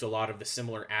Mask reused a lot of the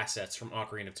similar assets from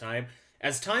Ocarina of Time.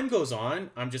 As time goes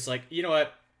on, I'm just like, you know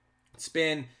what?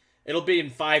 It'll be in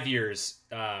 5 years,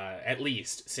 at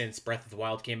least, since Breath of the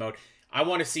Wild came out. I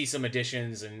want to see some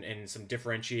additions and some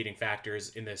differentiating factors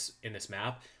in this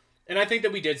map. And I think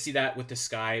that we did see that with the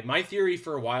sky. My theory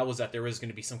for a while was that there was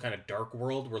going to be some kind of dark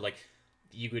world where, like,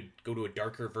 you could go to a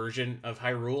darker version of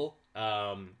Hyrule.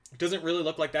 It doesn't really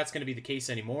look like that's going to be the case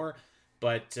anymore.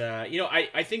 But,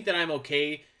 I think that I'm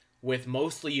okay with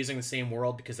mostly using the same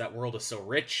world because that world is so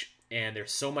rich and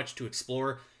there's so much to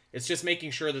explore. It's just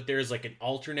making sure that there's, like, an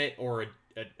alternate or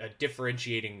a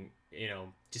differentiating,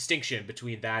 distinction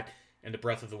between that and the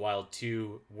Breath of the Wild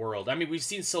 2 world. I mean, we've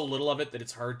seen so little of it that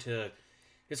it's hard to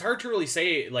really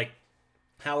say, like,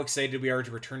 how excited we are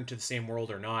to return to the same world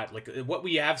or not. Like, what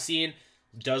we have seen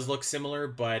does look similar,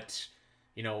 but,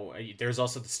 there's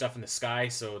also the stuff in the sky,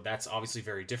 so that's obviously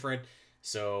very different.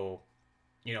 So,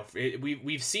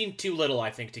 we've seen too little,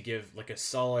 I think, to give, like, a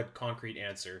solid, concrete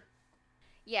answer.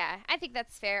 Yeah, I think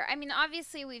that's fair. I mean,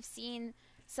 obviously, we've seen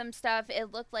some stuff.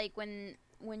 It looked like when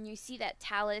you see that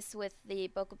talus with the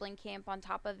Bokoblin camp on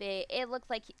top of it, it looked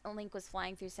like Link was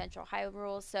flying through Central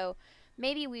Hyrule, so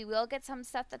maybe we will get some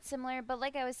stuff that's similar. But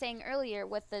like I was saying earlier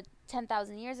with the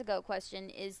 10,000 years ago question,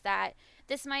 is that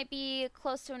this might be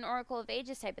close to an Oracle of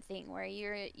Ages type of thing, where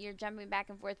you're jumping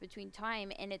back and forth between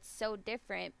time, and it's so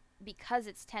different because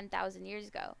it's 10,000 years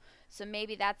ago. So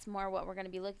maybe that's more what we're going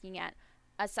to be looking at,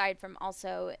 aside from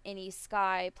also any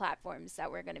sky platforms that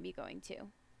we're going to be going to.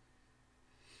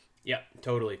 Yeah,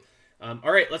 totally.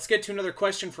 All right, let's get to another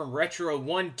question from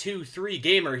Retro123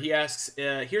 Gamer. He asks,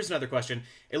 here's another question.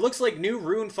 It looks like new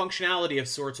rune functionality of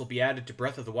sorts will be added to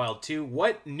Breath of the Wild 2.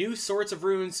 What new sorts of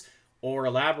runes or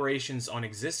elaborations on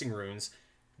existing runes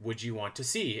would you want to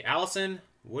see? Allison,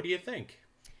 what do you think?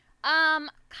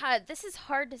 God, this is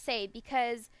hard to say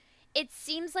because it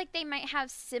seems like they might have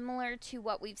similar to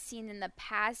what we've seen in the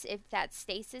past. If that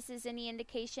stasis is any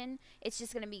indication, it's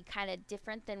just going to be kind of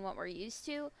different than what we're used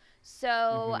to.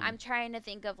 So I'm trying to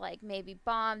think of, like, maybe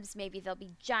bombs, maybe they'll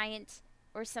be giant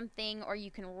or something, or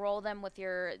you can roll them with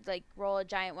your, like, roll a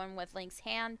giant one with Link's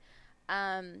hand.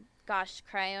 Gosh,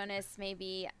 Cryonis,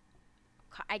 maybe,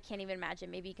 I can't even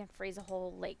imagine. Maybe you can freeze a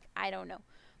whole lake. I don't know.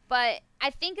 But I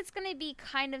think it's going to be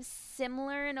kind of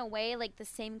similar in a way, like the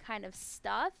same kind of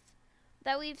stuff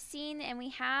that we've seen and we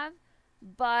have,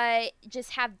 but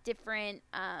just have different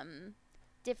kind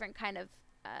of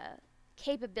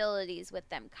capabilities with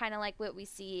them, kind of like what we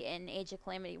see in Age of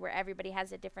Calamity, where everybody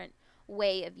has a different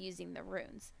way of using the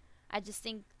runes. I just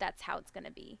think that's how it's going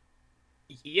to be.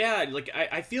 Yeah, like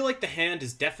I feel like the hand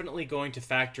is definitely going to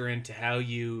factor into how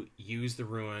you use the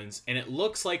ruins, and it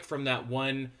looks like from that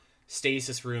one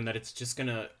stasis rune that it's just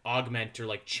gonna augment or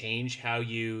like change how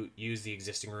you use the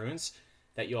existing runes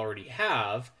that you already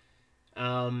have.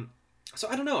 So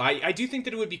I don't know. I do think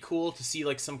that it would be cool to see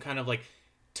like some kind of like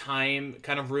time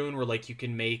kind of rune where like you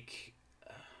can make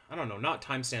I don't know, not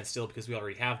time stand still because we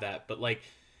already have that, but like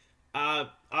I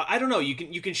don't know,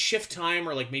 you can shift time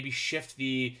or like maybe shift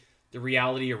the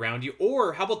reality around you.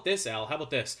 Or how about this, Al? How about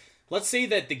this? Let's say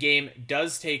that the game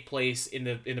does take place in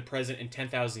the present in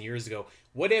 10,000 years ago.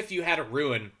 What if you had a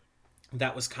ruin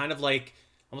that was kind of like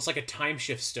almost like a time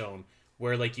shift stone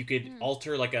where like you could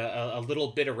alter like a little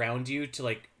bit around you to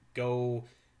like go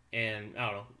and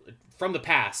I don't know from the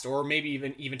past or maybe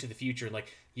even to the future.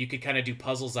 Like you could kind of do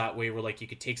puzzles that way where like you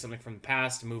could take something from the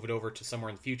past and move it over to somewhere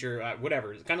in the future,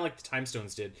 whatever. It's kind of like the time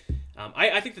stones did.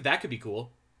 I think that could be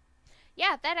cool.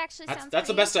 Yeah, that actually sounds. That's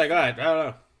the best I got. I don't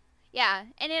know. Yeah,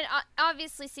 and it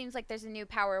obviously seems like there's a new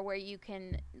power where you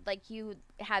can, like, you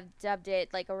have dubbed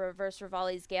it like a reverse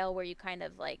Rivali's Gale, where you kind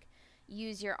of like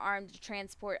use your arm to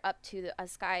transport up to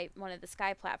one of the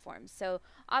sky platforms. So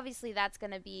obviously that's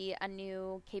going to be a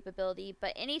new capability.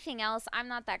 But anything else, I'm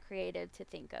not that creative to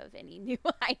think of any new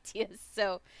ideas.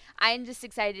 So I'm just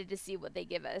excited to see what they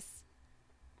give us.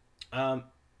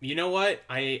 You know what?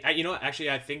 You know what? Actually,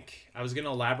 I think I was going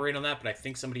to elaborate on that, but I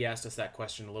think somebody asked us that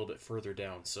question a little bit further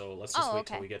down. So let's just wait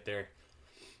till we get there.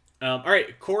 All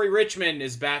right, Corey Richmond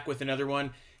is back with another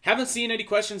one. Haven't seen any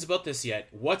questions about this yet.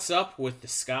 What's up with the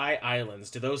Sky Islands?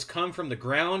 Do those come from the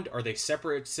ground? Are they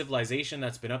separate civilization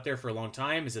that's been up there for a long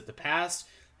time? Is it the past?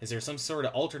 Is there some sort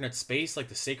of alternate space like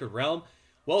the Sacred Realm?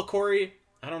 Well, Corey,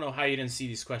 I don't know how you didn't see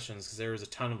these questions because there was a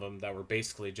ton of them that were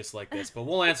basically just like this, but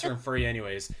we'll answer them for you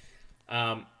anyways.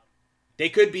 They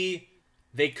could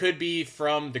be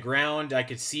from the ground. I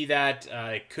could see that.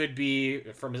 It could be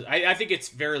from. I think it's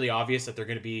fairly obvious that they're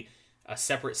going to be a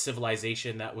separate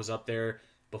civilization that was up there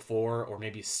before, or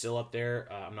maybe still up there.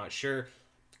 I'm not sure.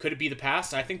 Could it be the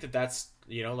past? I think that's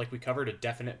like we covered, a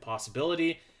definite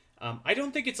possibility. I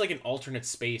don't think it's like an alternate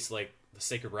space like the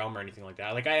Sacred Realm or anything like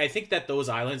that. Like I think that those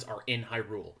islands are in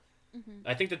Hyrule. Mm-hmm.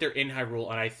 I think that they're in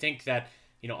Hyrule, and I think that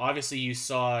obviously you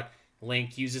saw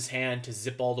Link use his hand to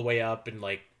zip all the way up and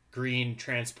like green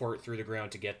transport through the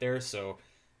ground to get there. So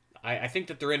I think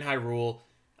that they're in Hyrule.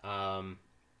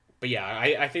 But yeah,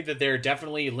 I think that they're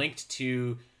definitely linked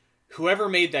to whoever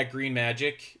made that green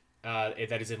magic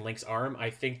that is in Link's arm. I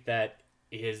think that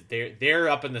they're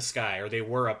up in the sky, or they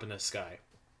were up in the sky.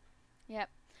 Yep.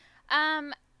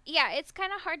 Yeah, it's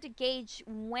kind of hard to gauge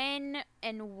when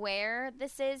and where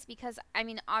this is because, I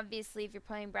mean, obviously if you're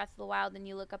playing Breath of the Wild and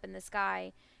you look up in the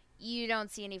sky, you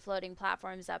don't see any floating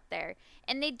platforms up there.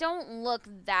 And they don't look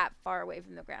that far away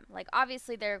from the ground. Like,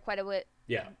 obviously they're quite a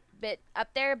bit up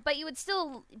there, but you would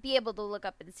still be able to look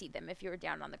up and see them if you were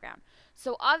down on the ground.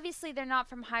 So obviously they're not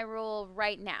from Hyrule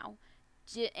right now.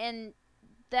 And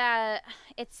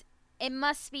it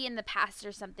must be in the past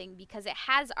or something because it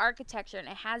has architecture and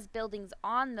it has buildings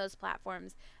on those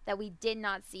platforms that we did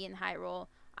not see in Hyrule.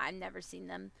 I've never seen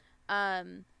them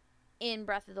in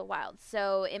Breath of the Wild.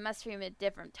 So it must be from a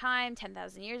different time,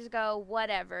 10,000 years ago,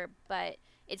 whatever. But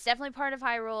it's definitely part of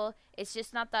Hyrule. It's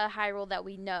just not the Hyrule that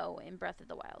we know in Breath of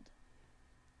the Wild.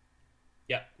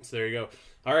 Yeah, so there you go.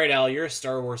 All right, Al, you're a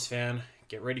Star Wars fan.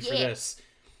 Get ready for this.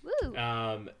 Woo!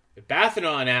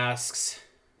 Bathanon asks,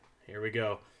 here we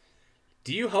go.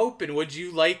 Do you hope and would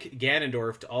you like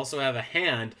Ganondorf to also have a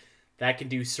hand that can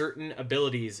do certain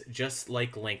abilities just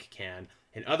like Link can?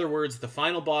 In other words, the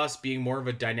final boss being more of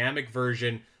a dynamic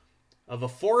version of a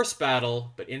forest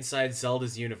battle, but inside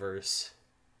Zelda's universe.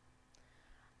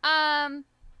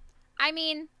 I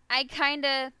mean, I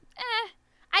can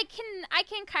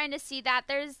kind of see that.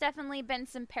 There's definitely been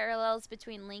some parallels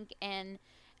between Link and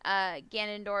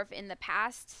Ganondorf in the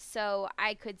past, so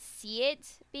I could see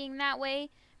it being that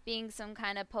way, being some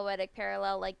kind of poetic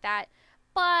parallel like that.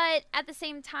 But at the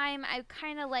same time, I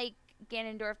kind of like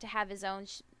Ganondorf to have his own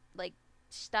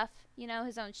stuff,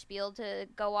 his own spiel to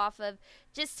go off of,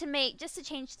 just to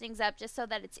change things up, just so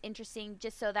that it's interesting,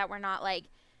 just so that we're not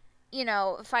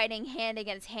fighting hand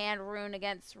against hand, rune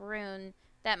against rune.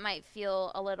 That might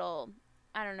feel a little,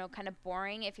 I don't know, kind of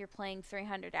boring if you're playing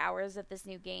 300 hours of this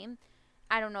new game.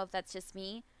 I don't know if that's just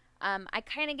me. I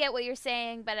kind of get what you're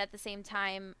saying, but at the same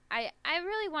time, I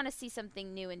really want to see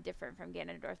something new and different from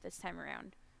Ganondorf this time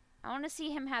around. I want to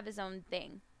see him have his own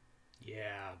thing.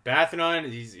 Yeah,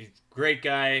 Bathanon, he's a great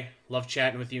guy. Love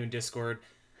chatting with you in Discord.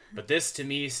 But this to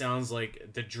me sounds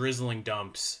like the drizzling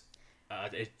dumps.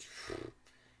 It,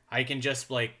 I can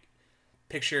just like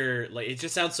picture like it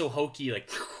just sounds so hokey, like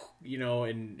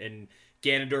and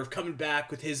Ganondorf coming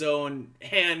back with his own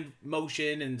hand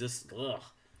motion and just ugh.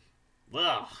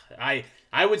 I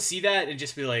would see that and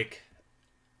just be like,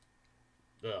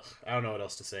 ugh. I don't know what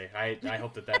else to say. I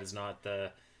hope that is not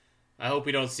the. I hope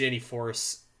we don't see any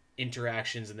force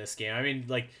interactions in this game. I mean,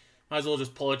 like, might as well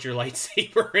just pull out your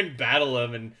lightsaber and battle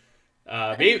him, and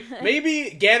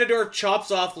maybe Ganondorf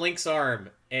chops off Link's arm,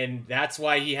 and that's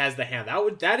why he has the hand.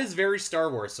 That is very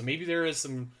Star Wars. So maybe there is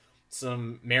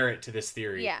some merit to this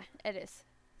theory. Yeah, it is.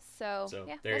 So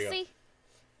yeah, there we'll you go. see.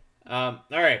 All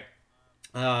right.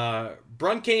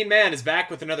 Brunkane Man is back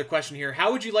with another question here.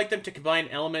 How would you like them to combine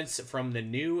elements from the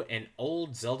new and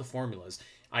old Zelda formulas,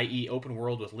 i.e. open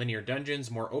world with linear dungeons,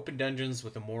 more open dungeons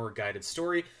with a more guided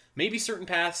story, maybe certain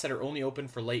paths that are only open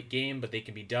for late game, but they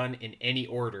can be done in any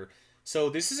order? So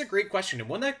this is a great question, and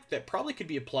one that probably could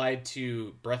be applied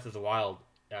to Breath of the Wild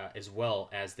as well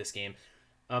as this game.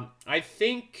 I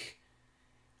think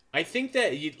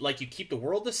that you keep the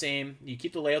world the same, you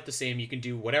keep the layout the same, you can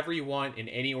do whatever you want in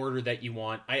any order that you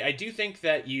want. I do think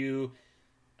that you,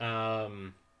 I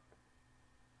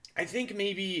think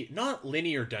maybe not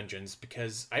linear dungeons,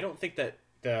 because I don't think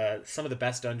that some of the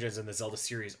best dungeons in the Zelda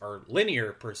series are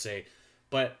linear per se,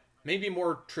 but maybe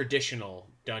more traditional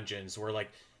dungeons where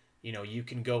you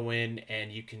can go in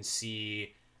and you can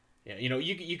see,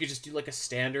 you could just do like a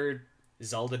standard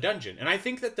Zelda dungeon. And I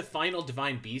think that the final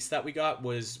Divine Beast that we got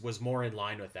was more in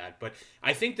line with that. But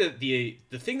I think that the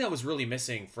thing that was really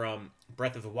missing from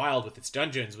Breath of the Wild with its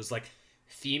dungeons was like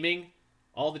theming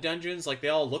all the dungeons. Like they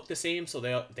all look the same, so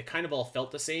they kind of all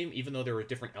felt the same, even though there were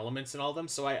different elements in all of them.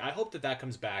 So I hope that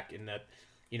comes back, in that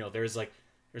there's like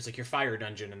your fire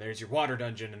dungeon, and there's your water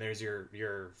dungeon, and there's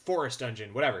your forest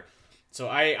dungeon, whatever. So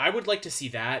I would like to see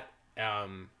that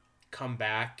come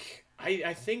back.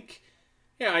 I think.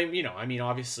 Yeah, I mean,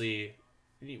 obviously,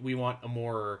 we want a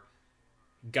more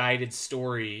guided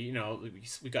story.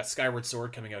 We got Skyward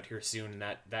Sword coming out here soon, and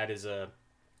that is a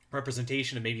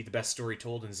representation of maybe the best story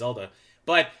told in Zelda.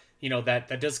 But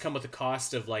that does come with the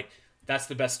cost of that's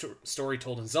the best story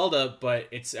told in Zelda, but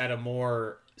it's at a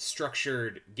more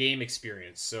structured game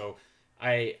experience. So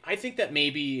I think that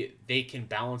maybe they can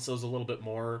balance those a little bit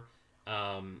more.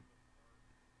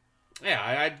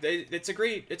 Yeah, it's a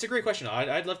great question.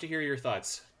 I'd love to hear your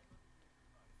thoughts.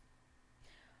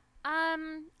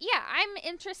 Yeah, I'm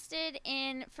interested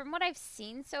in, from what I've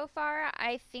seen so far,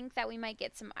 I think that we might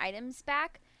get some items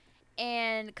back.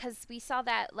 And because we saw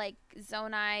that,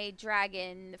 Zonai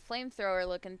dragon flamethrower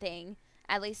looking thing,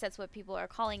 at least that's what people are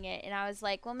calling it. And I was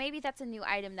like, well, maybe that's a new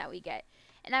item that we get.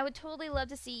 And I would totally love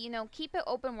to see, keep it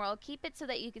open world, keep it so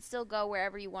that you could still go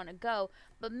wherever you want to go.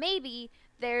 But maybe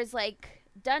there's,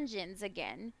 dungeons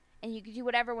again, and you can do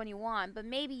whatever one you want, but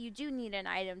maybe you do need an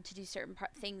item to do certain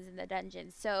things in the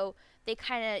dungeon. So you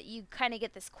kind of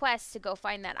get this quest to go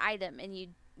find that item, and you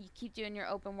keep doing your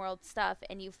open world stuff,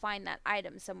 and you find that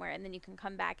item somewhere, and then you can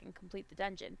come back and complete the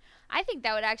dungeon. I think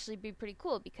that would actually be pretty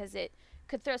cool, because it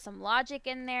could throw some logic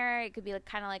in there. It could be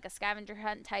kind of like a scavenger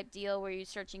hunt type deal where you're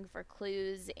searching for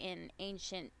clues in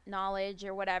ancient knowledge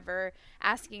or whatever,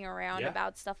 asking around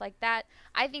about stuff like that.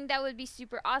 I think that would be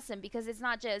super awesome, because it's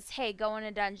not just, hey, go in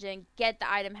a dungeon, get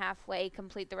the item halfway,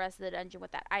 complete the rest of the dungeon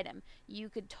with that item. You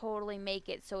could totally make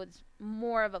it so it's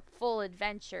more of a full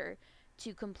adventure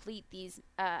to complete these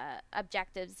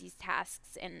objectives, these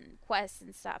tasks and quests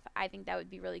and stuff. I think that would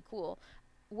be really cool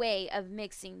way of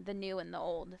mixing the new and the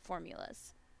old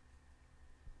formulas.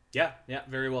 Yeah,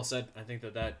 very well said. I think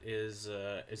that is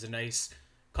a nice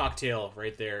cocktail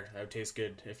right there. That would taste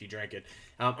good if you drank it.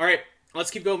 All right,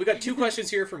 let's keep going. We got two questions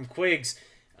here from Quigs.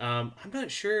 I'm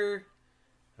not sure.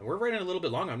 We're running a little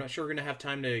bit long. I'm not sure we're going to have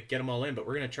time to get them all in, but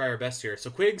we're going to try our best here. So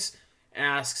Quigs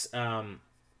asks,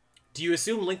 do you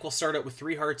assume Link will start out with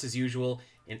 3 hearts as usual?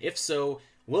 And if so,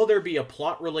 will there be a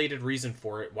plot-related reason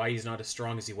for it, why he's not as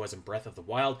strong as he was in Breath of the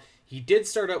Wild? He did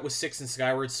start out with 6 in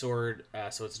Skyward Sword,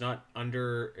 so it's not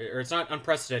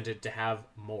unprecedented to have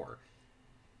more.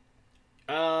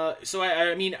 So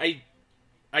I mean,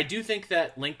 I do think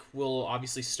that Link will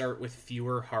obviously start with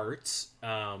fewer hearts,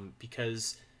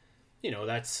 because,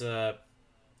 that's,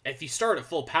 if you start at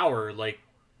full power,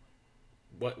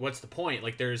 what's the point?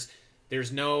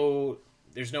 There's no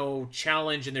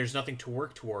challenge, and there's nothing to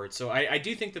work towards. So I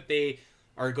do think that they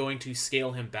are going to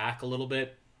scale him back a little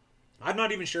bit. I'm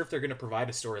not even sure if they're going to provide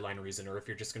a storyline reason, or if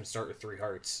you're just going to start with 3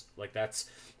 hearts.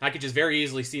 I could just very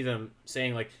easily see them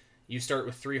saying you start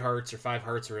with 3 hearts or 5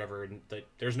 hearts or whatever, and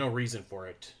there's no reason for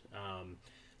it.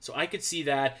 So I could see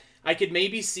that. I could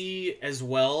maybe see as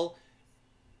well,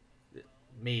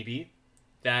 maybe,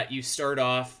 that you start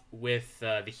off with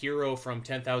the hero from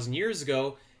 10,000 years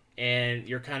ago, and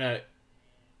you're kind of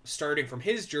starting from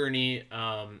his journey,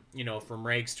 from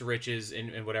rags to riches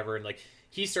and whatever, and like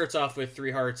he starts off with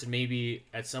 3 hearts, and maybe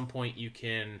at some point you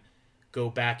can go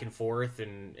back and forth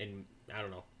and I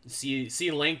don't know,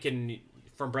 see Link and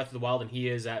from Breath of the Wild, and he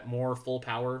is at more full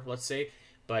power, let's say.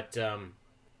 But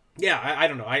I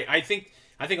don't know. I think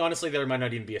honestly there might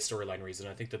not even be a storyline reason.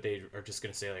 I think that they are just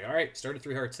going to say like, all right, start at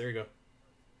 3 hearts. There you go.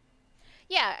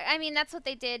 Yeah, I mean that's what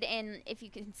they did, and if you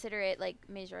consider it like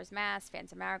Majora's Mask,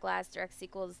 Phantom Hourglass, direct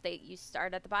sequels, you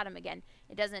start at the bottom again.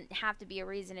 It doesn't have to be a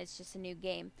reason; it's just a new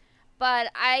game.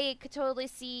 But I could totally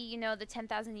see, the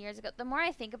 10,000 years ago. The more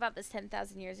I think about this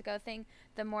 10,000 years ago thing,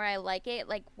 the more I like it.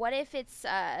 Like, what if it's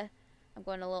I'm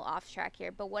going a little off track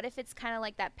here, but what if it's kind of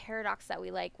like that paradox that we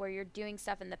like, where you're doing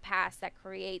stuff in the past that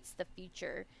creates the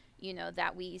future,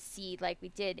 that we see like we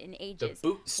did in ages. The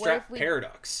bootstrap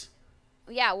paradox.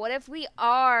 Yeah, what if we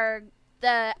are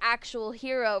the actual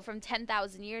hero from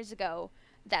 10,000 years ago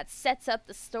that sets up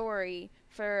the story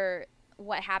for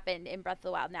what happened in Breath of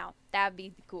the Wild now? That would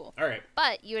be cool. All right.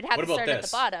 But you would have to start at the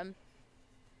bottom.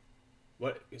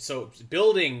 So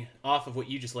building off of what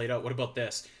you just laid out, what about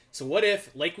this? So what if,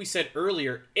 like we said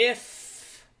earlier,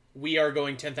 if we are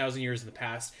going 10,000 years in the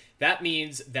past, that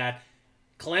means that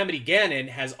Calamity Ganon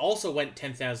has also went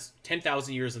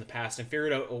 10,000 years in the past and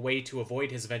figured out a way to avoid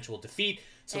his eventual defeat.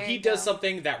 So he does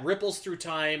something that ripples through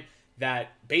time,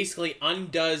 that basically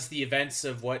undoes the events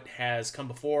of what has come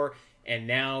before, and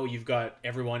now you've got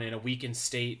everyone in a weakened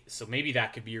state. So maybe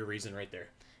that could be your reason right there.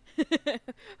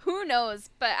 Who knows?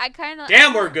 But I kind of...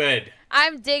 Damn, we're good!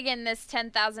 I'm digging this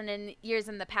 10,000 years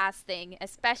in the past thing,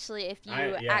 especially if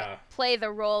you play the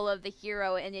role of the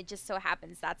hero, and it just so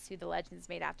happens that's who the legend's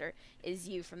made after, is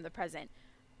you from the present.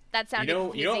 That sounded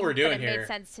confusing, you know what we're doing but it here? made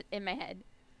sense in my head.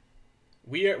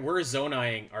 We're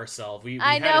Zonaiing ourselves. We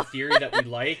had a theory that we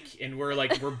like, and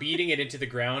we're beating it into the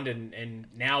ground, and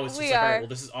now it's just all right, well,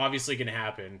 this is obviously going to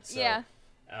happen. So,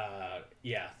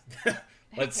 yeah.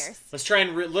 Let's try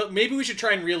and maybe we should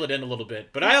try and reel it in a little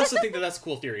bit. But I also think that that's a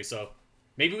cool theory. So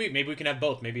maybe we can have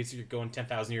both. Maybe it's you're going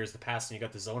 10,000 years in the past, and you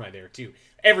got the Zonai there too.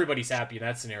 Everybody's happy in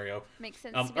that scenario. Makes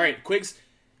sense. All right, Quigs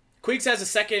has a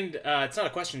second. It's not a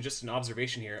question, just an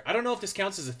observation here. I don't know if this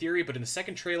counts as a theory, but in the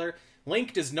second trailer,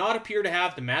 Link does not appear to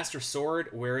have the Master Sword,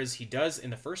 whereas he does in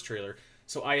the first trailer.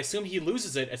 So I assume he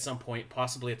loses it at some point,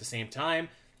 possibly at the same time.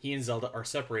 He and Zelda are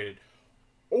separated,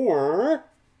 or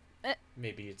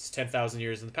maybe it's 10,000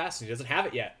 years in the past and he doesn't have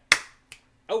it yet.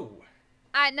 Oh.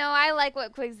 I like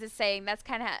what Quigs is saying. That's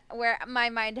kind of where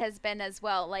my mind has been as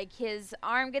well. Like, his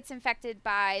arm gets infected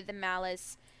by the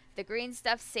malice. The green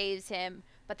stuff saves him,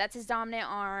 but that's his dominant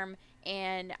arm,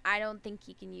 and I don't think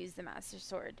he can use the Master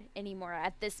Sword anymore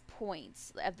at this point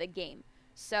of the game.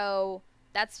 So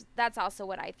that's also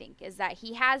what I think, is that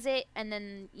he has it, and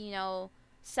then,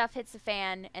 stuff hits the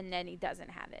fan, and then he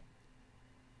doesn't have it.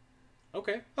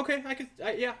 Okay,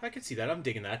 I could see that. I'm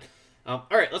digging that. All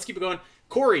right, let's keep it going.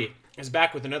 Corey is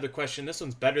back with another question. This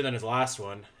one's better than his last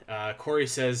one. Corey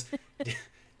says,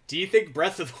 do you think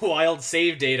Breath of the Wild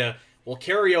save data will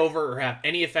carry over or have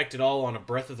any effect at all on a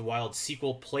Breath of the Wild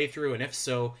sequel playthrough, and if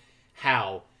so,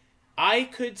 how? I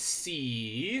could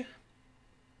see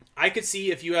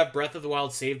if you have Breath of the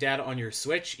Wild save data on your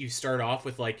Switch, you start off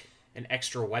with like an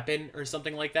extra weapon or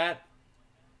something like that.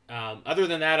 Other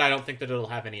than that, I don't think that it'll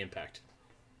have any impact.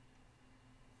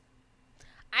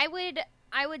 I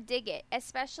would dig it,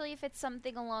 especially if it's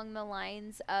something along the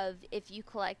lines of, if you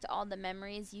collect all the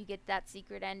memories, you get that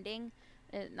secret ending.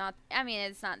 It's not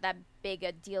that big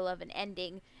a deal of an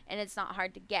ending, and it's not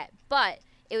hard to get. But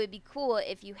it would be cool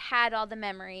if you had all the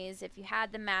memories, if you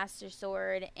had the Master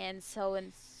Sword, and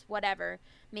whatever.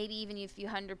 Maybe even if you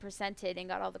 100%ed and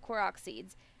got all the Korok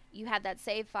seeds, you had that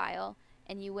save file,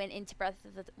 and you went into Breath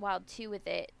of the Wild 2 with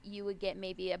it, you would get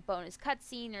maybe a bonus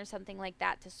cutscene or something like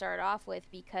that to start off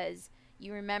with, because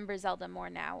you remember Zelda more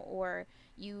now, or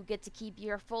you get to keep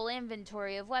your full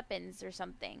inventory of weapons or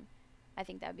something. I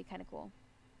think that would be kind of cool.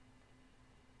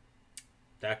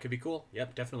 That could be cool.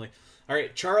 Yep, definitely. All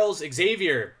right, Charles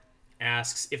Xavier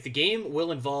asks, if the game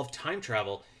will involve time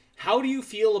travel, how do you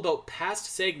feel about past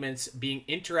segments being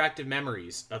interactive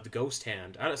memories of the Ghost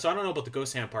Hand? So I don't know about the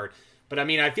Ghost Hand part, but I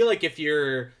mean, I feel like if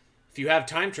you have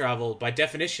time travel, by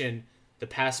definition, the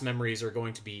past memories are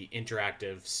going to be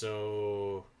interactive.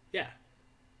 So yeah,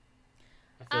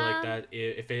 I feel like that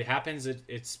if it happens,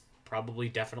 it's probably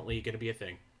definitely going to be a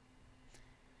thing.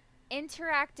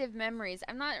 Interactive memories.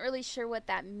 I'm not really sure what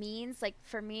that means. Like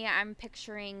for me, I'm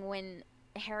picturing when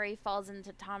Harry falls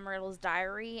into Tom Riddle's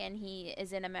diary and he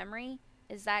is in a memory.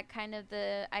 Is that kind of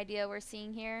the idea we're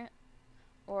seeing here?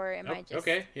 Or am Oh, I just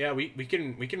okay. Yeah, we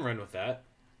can run with that.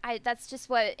 I that's just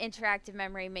what interactive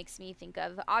memory makes me think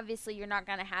of. Obviously, you're not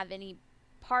going to have any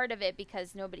part of it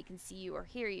because nobody can see you or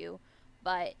hear you,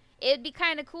 but it'd be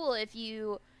kind of cool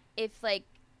if like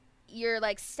you're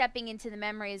like stepping into the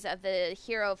memories of the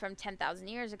hero from 10,000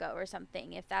 years ago or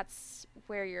something. If that's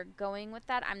where you're going with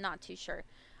that, I'm not too sure.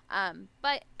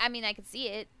 But I mean, I could see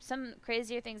it. Some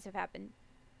crazier things have happened.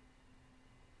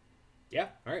 Yeah.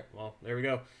 All right. Well, there we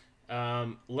go.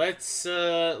 Let's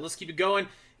keep it going.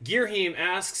 Gearheim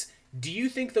asks, "Do you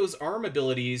think those arm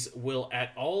abilities will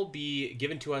at all be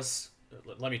given to us?"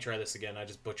 Let me try this again. I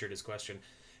just butchered his question.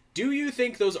 Do you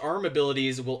think those arm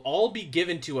abilities will all be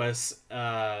given to us?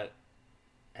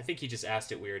 I think he just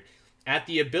asked it weird. At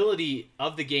the ability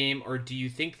of the game, or do you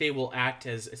think they will act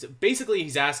as basically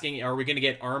he's asking, are we going to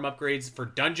get arm upgrades for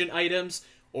dungeon items,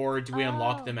 or do we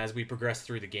unlock Oh. them as we progress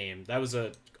through the game? That was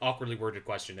a awkwardly worded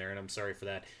question there, and I'm sorry for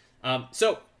that.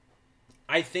 So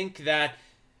I think that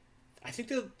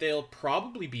they'll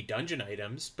probably be dungeon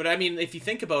items, but I mean, if you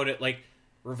think about it, like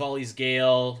Rivali's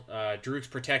Gale, Druk's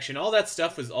Protection, all that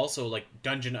stuff was also like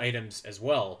dungeon items as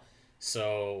well.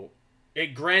 So,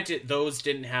 granted, those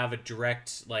didn't have a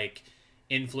direct like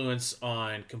influence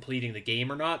on completing the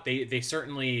game or not. They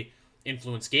certainly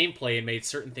influenced gameplay and made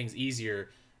certain things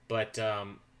easier, but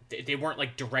they weren't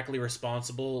like directly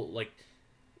responsible.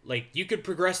 Like you could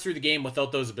progress through the game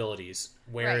without those abilities.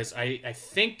 Right. Whereas I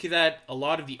think that a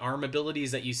lot of the arm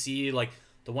abilities that you see, like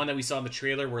the one that we saw in the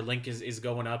trailer where Link is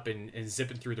going up and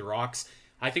zipping through the rocks,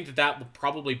 I think that will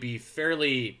probably be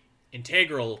fairly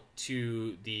integral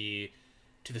to the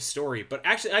story. But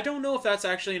actually, I don't know if that's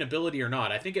actually an ability or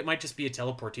not. I think it might just be a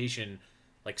teleportation,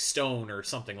 like stone or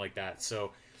something like that.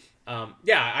 So,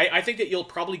 yeah, I think that you'll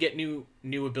probably get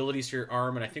new abilities for your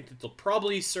arm, and I think that they'll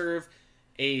probably serve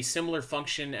a similar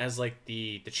function as like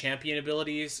the champion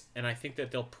abilities, and I think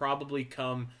that they'll probably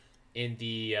come in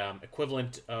the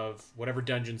equivalent of whatever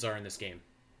dungeons are in this game.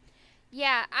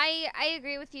 Yeah, I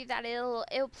agree with you that it'll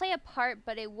play a part,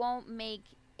 but it won't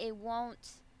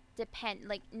depend,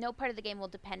 like no part of the game will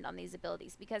depend on these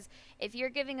abilities, because if you're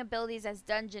giving abilities as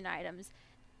dungeon items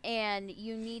and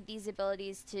you need these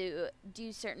abilities to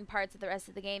do certain parts of the rest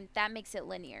of the game, that makes it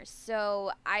linear.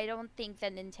 So I don't think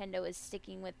that Nintendo is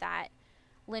sticking with that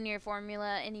linear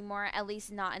formula anymore, at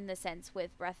least not in the sense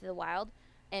with Breath of the Wild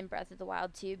and Breath of the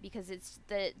Wild 2, because it's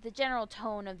the general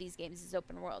tone of these games is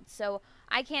open world. So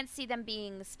I can't see them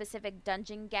being specific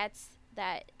dungeon gets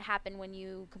that happen when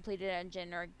you complete a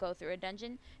dungeon or go through a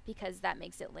dungeon, because that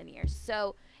makes it linear.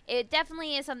 So it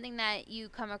definitely is something that you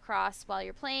come across while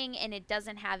you're playing, and it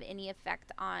doesn't have any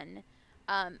effect on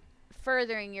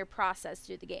furthering your process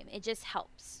through the game. It just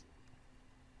helps.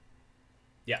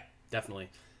 Yeah, definitely.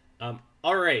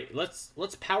 All right, let's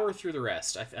power through the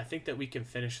rest. I think that we can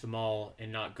finish them all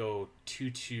and not go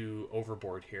too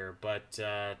overboard here. But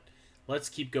let's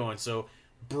keep going. So,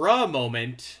 Bruh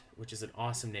Moment, which is an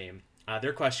awesome name.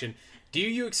 Their question: do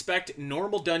you expect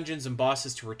normal dungeons and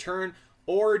bosses to return,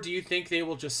 or do you think they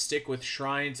will just stick with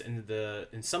shrines and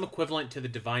some equivalent to the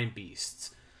divine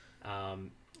beasts?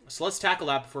 So let's tackle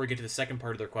that before we get to the second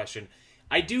part of their question.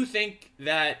 I do think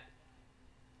that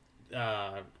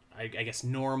I guess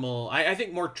normal. I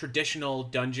think more traditional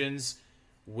dungeons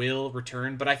will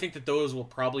return, but I think that those will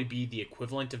probably be the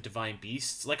equivalent of divine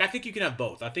beasts. Like I think you can have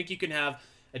both. I think you can have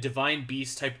a divine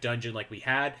beast type dungeon like we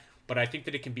had, but I think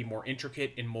that it can be more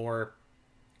intricate and more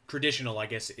traditional, I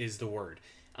guess is the word.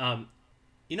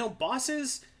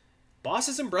 Bosses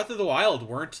in Breath of the Wild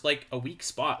weren't like a weak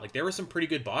spot. Like there were some pretty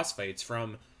good boss fights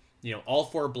from all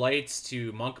four blights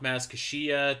to Monk Maz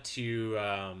Kashia to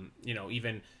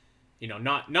even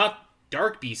not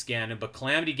Dark Beast Ganon, but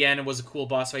Calamity Ganon was a cool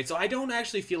boss fight. So I don't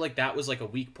actually feel like that was like a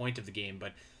weak point of the game,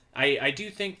 but I do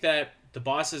think that the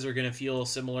bosses are going to feel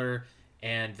similar,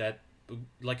 and that,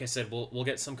 like I said, we'll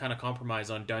get some kind of compromise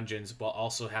on dungeons while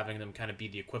also having them kind of be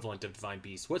the equivalent of Divine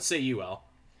Beast. What say you, Al?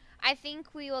 I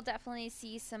think we will definitely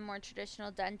see some more traditional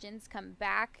dungeons come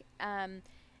back,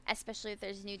 especially if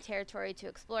there's new territory to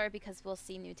explore, because we'll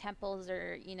see new temples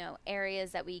or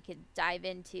areas that we could dive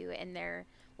into, and there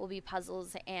will be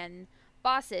puzzles and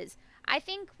bosses. I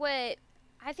think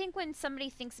when somebody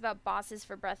thinks about bosses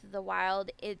for Breath of the Wild,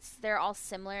 they're all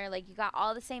similar. Like you got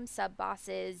all the same sub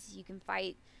bosses. You can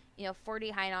fight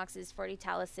 40 Hinoxes, 40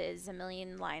 Taluses, a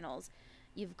million Lionels.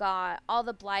 You've got all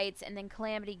the blights, and then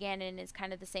Calamity Ganon is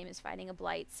kind of the same as fighting a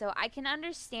blight. So I can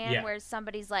understand Yeah. where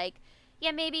somebody's like,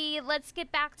 Yeah, maybe let's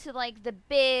get back to like the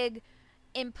big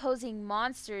imposing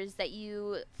monsters that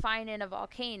you find in a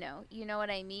volcano. You know what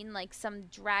I mean? Like some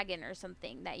dragon or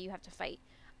something that you have to fight.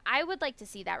 I would like to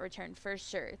see that return for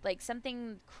sure. Like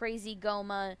something crazy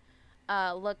Goma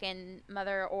looking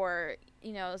mother, or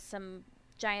some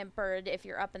giant bird if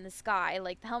you're up in the sky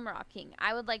like the Helmrock King.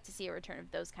 I would like to see a return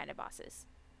of those kind of bosses.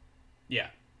 Yeah.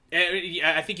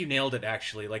 I think you nailed it,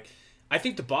 actually. Like, I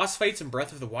think the boss fights in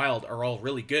Breath of the Wild are all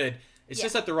really good. It's Yeah.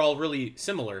 just that they're all really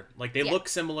similar. Like, they Yeah. look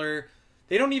similar.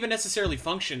 They don't even necessarily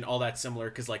function all that similar,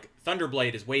 because, like,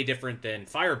 Thunderblade is way different than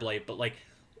Fireblade, but, like,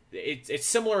 it's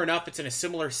similar enough. It's in a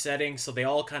similar setting, so they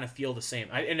all kind of feel the same.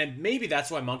 And then maybe that's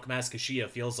why Monk Mask Kashia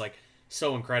feels, like,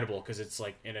 so incredible, because it's,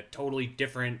 like, in a totally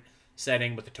different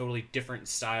setting with a totally different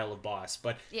style of boss.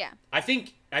 But Yeah. I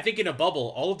think in a bubble,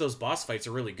 all of those boss fights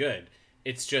are really good.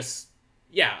 It's just,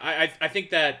 yeah, I think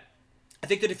that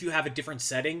if you have a different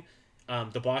setting,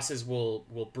 the bosses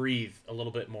will breathe a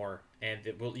little bit more, and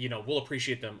it will we'll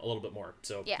appreciate them a little bit more.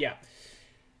 So Yeah. yeah.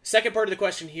 Second part of the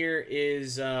question here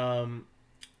is from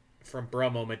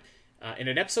Bruh Moment. In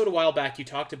an episode a while back, you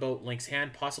talked about Link's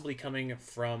hand possibly coming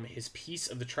from his piece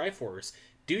of the Triforce.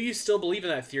 Do you still believe in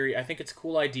that theory? I think it's a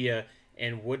cool idea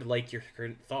and would like your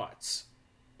current thoughts.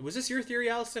 Was this your theory,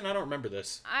 Allison? I don't remember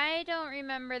this. I don't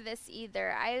remember this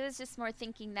either. I was just more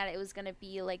thinking that it was gonna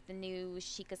be like the new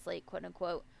Sheikah Slate, quote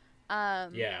unquote.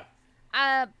 Yeah.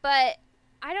 But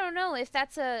I don't know if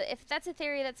that's a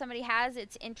theory that somebody has.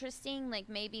 It's interesting. Like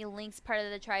maybe Link's part of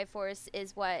the Triforce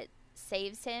is what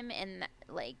saves him and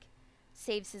like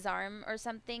saves his arm or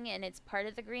something, and it's part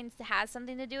of the green, has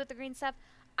something to do with the green stuff.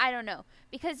 I don't know,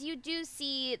 because you do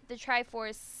see the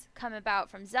Triforce come about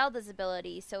from Zelda's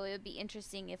ability, so it would be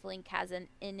interesting if Link has an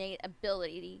innate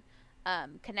ability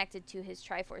connected to his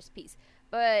Triforce piece.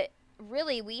 But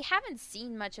really, we haven't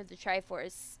seen much of the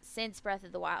Triforce since Breath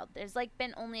of the Wild. There's like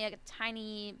been only a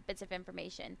tiny bits of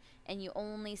information, and you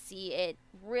only see it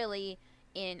really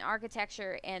in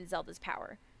architecture and Zelda's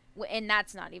power, and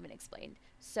that's not even explained.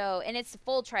 So, and it's the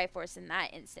full Triforce in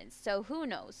that instance. So who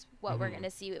knows what we're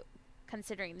gonna see,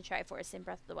 considering the Triforce in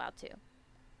Breath of the Wild too.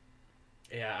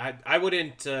 Yeah, I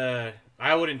wouldn't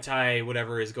tie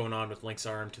whatever is going on with Link's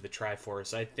arm to the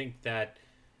Triforce. I think that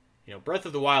Breath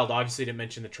of the Wild obviously didn't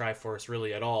mention the Triforce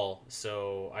really at all,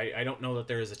 so I don't know that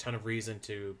there is a ton of reason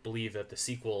to believe that the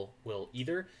sequel will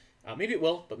either. Maybe it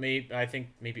will, but I think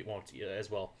maybe it won't as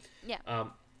well. Yeah.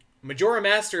 Majora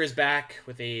Master is back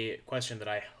with a question that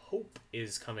I hope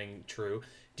is coming true.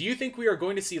 Do you think we are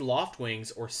going to see Loft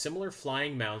Wings or similar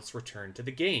flying mounts return to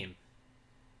the game?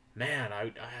 Man,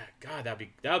 God, that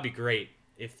would be great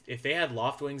if they had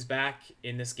Loft Wings back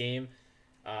in this game.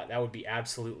 That would be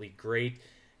absolutely great.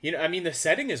 I mean, the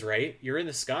setting is right. You're in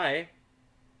the sky.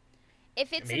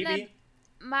 If it's maybe.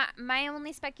 in the my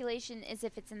only speculation is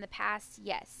if it's in the past,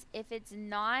 yes. If it's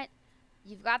not,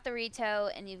 you've got the Rito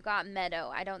and you've got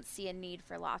Meadow. I don't see a need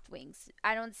for Loft Wings.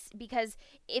 Because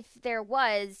if there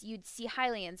was, you'd see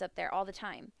Hylians up there all the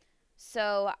time.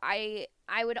 So I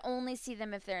would only see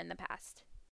them if they're in the past.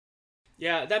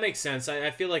 Yeah, that makes sense. I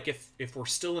feel like if we're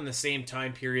still in the same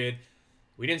time period,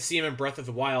 we didn't see them in Breath of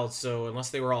the Wild, so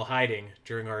unless they were all hiding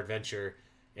during our adventure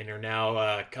and are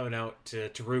now coming out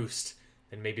to roost,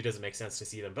 then maybe it doesn't make sense to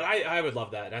see them. But I would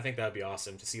love that. I think that would be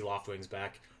awesome to see Loftwings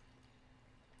back.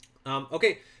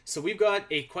 Okay, so we've got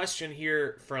a question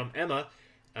here from Emma,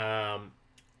 and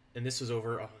this was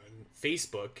over on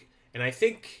Facebook, and I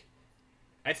think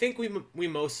we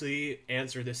mostly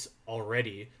answered this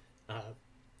already.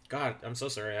 God, I'm so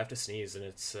sorry. I have to sneeze, and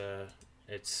it's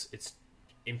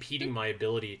impeding my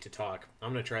ability to talk.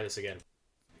 I'm gonna try this again.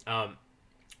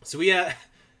 So we have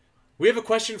a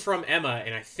question from Emma,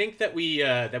 and I think that we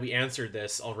answered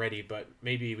this already, but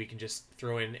maybe we can just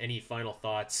throw in any final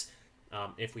thoughts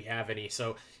if we have any.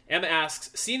 So Emma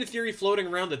asks, seeing a theory floating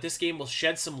around that this game will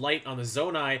shed some light on the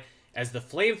Zonai as the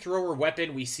flamethrower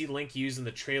weapon we see Link use in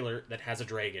the trailer that has a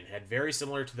dragon head, very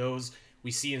similar to those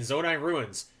we see in Zonai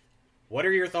Ruins. What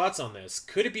are your thoughts on this?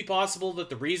 Could it be possible that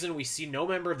the reason we see no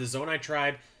member of the Zonai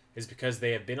tribe is because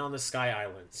they have been on the Sky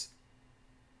Islands?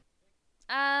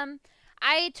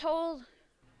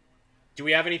 Do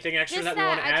we have anything extra that we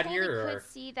want to add here? I could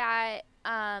see that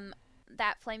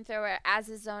that flamethrower as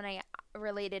a Zonai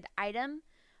related item,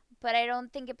 but I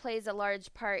don't think it plays a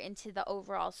large part into the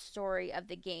overall story of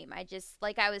the game.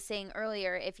 Like I was saying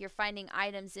earlier, if you're finding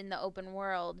items in the open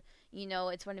world,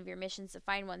 it's one of your missions to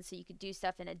find one so you could do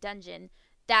stuff in a dungeon,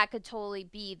 that could totally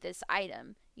be this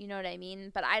item. You know what I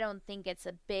mean? But I don't think it's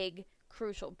a big,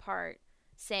 crucial part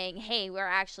saying, hey, we're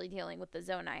actually dealing with the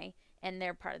Zonai and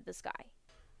they're part of the sky.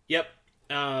 Yep.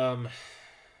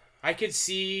 I could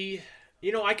see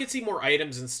I could see more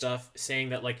items and stuff saying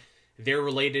that like they're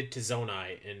related to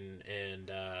Zonai,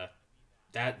 and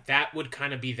that would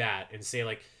kind of be that, and say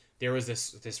like there was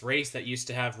this race that used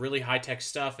to have really high tech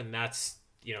stuff, and that's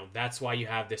why you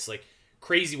have this like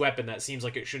crazy weapon that seems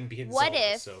like it shouldn't be in What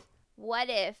Zelda. if, So what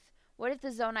if, what if the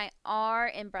Zonai are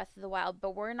in Breath of the Wild,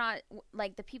 but we're not,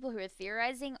 like, the people who are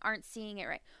theorizing aren't seeing it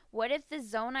right? What if the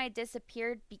Zonai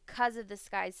disappeared because of the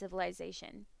Sky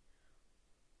Civilization?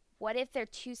 What if they're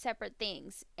two separate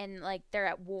things and, like, they're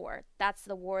at war? That's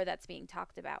the war that's being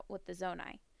talked about with the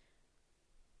Zonai.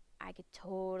 I could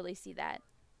totally see that.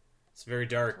 it's very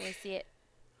dark. Totally see it.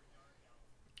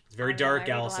 It's very I don't know, dark, I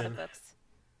read Allison. a lot of books.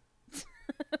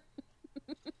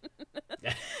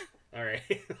 All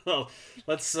right. Well,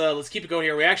 let's keep it going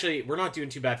here. We're not doing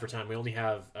too bad for time. We only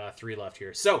have 3 left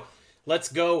here. So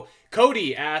let's go.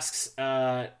 Cody asks,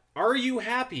 "Are you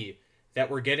happy that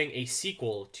we're getting a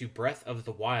sequel to Breath of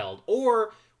the Wild,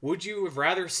 or would you have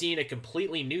rather seen a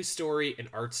completely new story and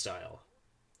art style?"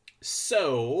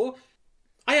 So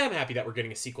I am happy that we're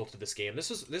getting a sequel to this game. This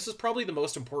is probably the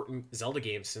most important Zelda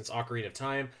game since Ocarina of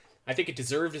Time. I think it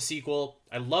deserved a sequel.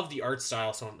 I love the art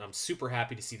style, so I'm super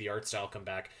happy to see the art style come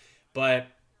back. But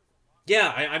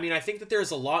yeah, I mean, I think that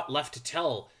there's a lot left to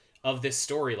tell of this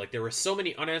story. Like, there were so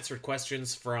many unanswered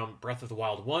questions from Breath of the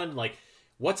Wild 1. Like,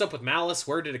 what's up with Malice?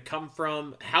 Where did it come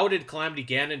from? How did Calamity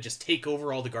Ganon just take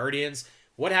over all the Guardians?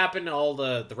 What happened to all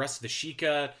the rest of the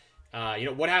Sheikah?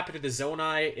 What happened to the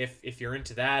Zonai, if you're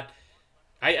into that?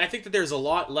 I think that there's a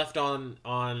lot left on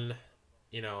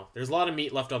there's a lot of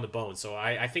meat left on the bone. So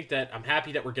I think that I'm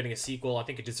happy that we're getting a sequel. I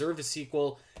think it deserved a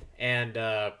sequel. And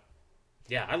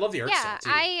yeah, I love the art style too.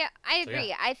 I agree.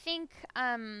 Yeah. I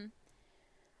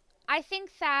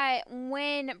think that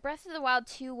when Breath of the Wild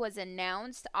 2 was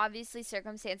announced, obviously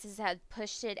circumstances had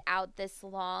pushed it out this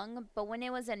long, but when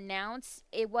it was announced,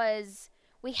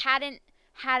 we hadn't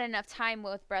had enough time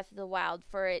with Breath of the Wild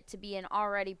for it to be an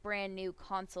already brand new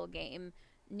console game,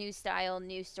 new style,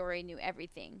 new story, new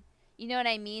everything. You know what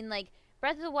I mean? Like,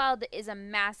 Breath of the Wild is a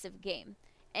massive game.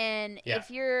 And Yeah.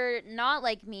 if you're not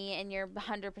like me and you're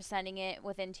 100%ing it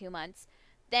within 2 months,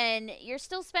 then you're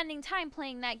still spending time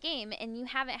playing that game and you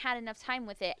haven't had enough time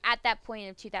with it at that point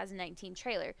of 2019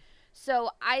 trailer.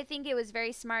 So I think it was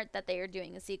very smart that they are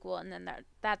doing a sequel, and then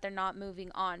that they're not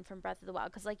moving on from Breath of the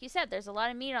Wild. Because like you said, there's a lot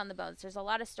of meat on the bones. There's a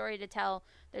lot of story to tell.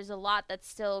 There's a lot that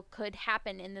still could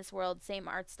happen in this world, same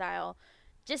art style,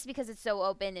 just because it's so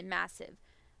open and massive.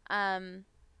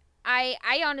 I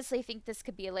honestly think this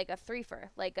could be like a threefer,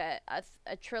 like a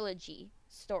trilogy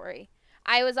story.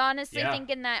 I was honestly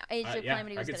thinking that Age of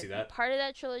Calamity was going to be part of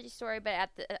that trilogy story, but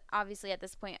obviously at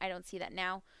this point I don't see that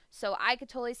now. So I could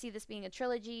totally see this being a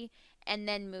trilogy and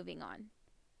then moving on.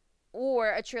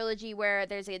 Or a trilogy where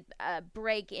there's a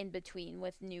break in between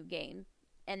with new game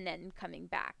and then coming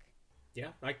back.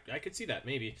 Yeah, I could see that,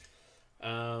 maybe.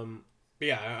 But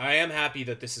yeah, I am happy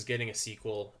that this is getting a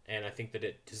sequel, and I think that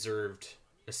it deserved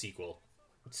a sequel.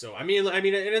 So I mean, and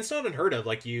it's not unheard of.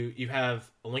 Like, you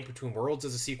have A Link Between Worlds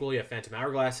as a sequel, you have Phantom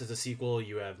Hourglass as a sequel,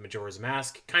 you have Majora's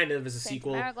Mask kind of as a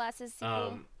sequel. Phantom Hourglass is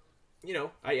a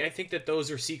sequel. I think that those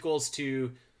are sequels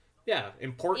to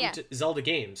important Zelda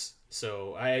games.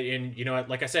 So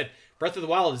like I said, Breath of the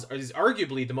Wild is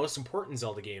arguably the most important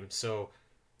Zelda game. So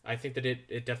I think that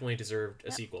it definitely deserved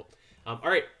a sequel. All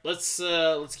right, let's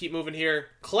keep moving here.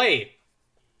 Clay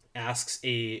asks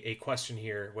a question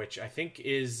here, which I think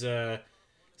is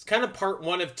it's kind of part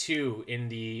 1 of 2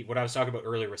 in what I was talking about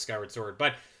earlier with Skyward Sword.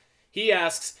 But he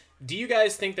asks, do you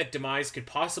guys think that Demise could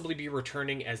possibly be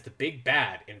returning as the big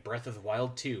bad in Breath of the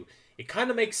Wild 2? It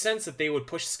kind of makes sense that they would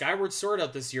push Skyward Sword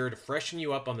out this year to freshen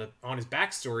you up on his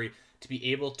backstory to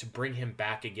be able to bring him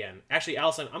back again. Actually,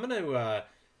 Allison, I'm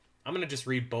gonna just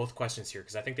read both questions here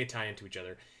because I think they tie into each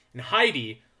other. And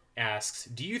Heidi asks,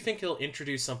 do you think he'll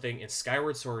introduce something in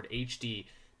Skyward Sword HD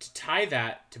to tie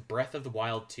that to Breath of the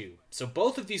Wild 2? So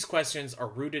both of these questions are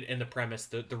rooted in the premise.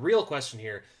 The real question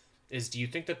here is, do you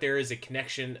think that there is a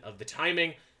connection of the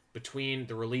timing between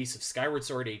the release of Skyward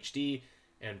Sword HD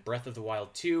and Breath of the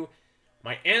Wild 2?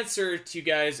 My answer to you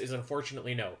guys is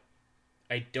unfortunately no.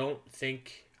 I don't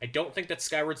think that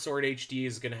Skyward Sword HD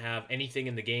is going to have anything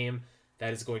in the game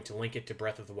that is going to link it to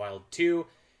Breath of the Wild 2.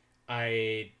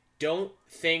 I don't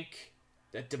think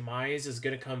that Demise is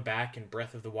going to come back in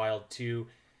Breath of the Wild 2.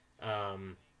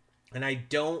 And I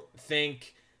don't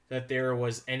think that there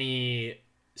was any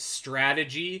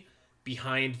strategy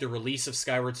behind the release of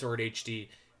Skyward Sword HD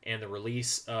and the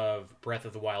release of Breath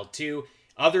of the Wild 2,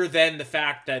 other than the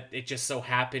fact that it just so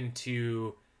happened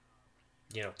to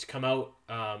come out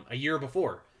a year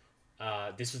before.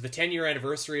 This was the 10-year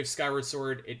anniversary of Skyward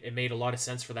Sword. It made a lot of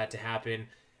sense for that to happen.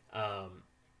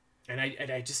 And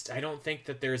I don't think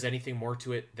that there's anything more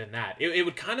to it than that. It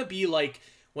would kind of be like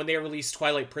when they released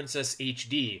Twilight Princess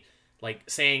HD, like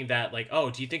saying that, like, oh,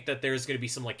 do you think that there's going to be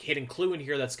some like hidden clue in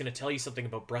here that's going to tell you something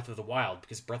about Breath of the Wild,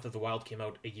 because Breath of the Wild came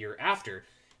out a year after,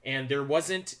 and there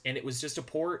wasn't, and it was just a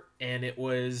port, and it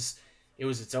was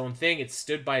its own thing. It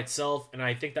stood by itself, and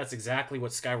I think that's exactly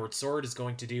what Skyward Sword is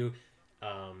going to do.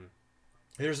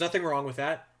 There's nothing wrong with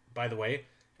that, by the way.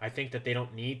 I think that they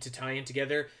don't need to tie in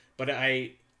together, but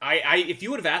I if you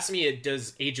would have asked me,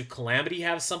 does Age of Calamity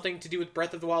have something to do with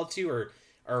Breath of the Wild 2,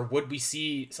 or would we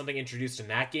see something introduced in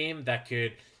that game that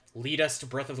could lead us to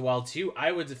Breath of the Wild 2?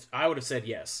 I would have said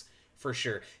yes, for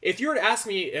sure. If you were to ask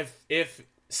me if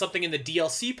something in the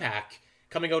DLC pack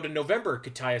coming out in November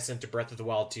could tie us into Breath of the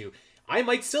Wild 2, I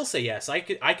might still say yes. I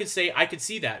could say I could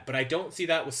see that, but I don't see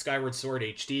that with Skyward Sword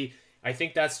HD. I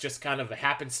think that's just kind of a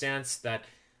happenstance that,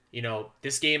 you know,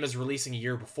 this game is releasing a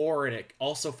year before, and it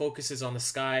also focuses on the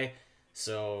sky.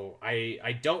 So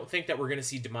I don't think that we're going to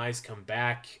see Demise come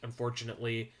back,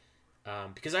 unfortunately,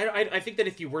 because I think that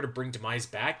if you were to bring Demise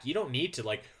back, you don't need to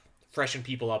like freshen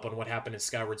people up on what happened in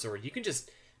Skyward Sword. You can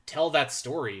just tell that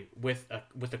story with a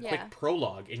quick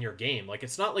prologue in your game. Like,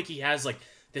 it's not like he has like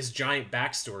this giant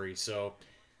backstory. So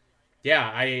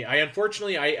yeah, I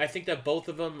unfortunately I think that both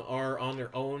of them are on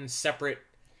their own separate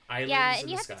islands. Yeah, and in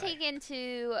you the have sky. to take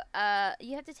into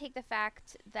you have to take the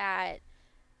fact that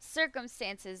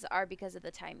circumstances are because of the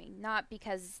timing, not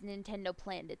because Nintendo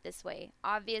planned it this way.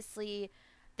 Obviously,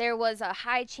 there was a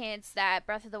high chance that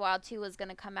Breath of the Wild 2 was going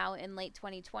to come out in late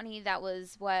 2020. That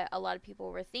was what a lot of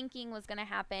people were thinking was going to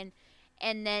happen.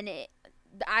 And then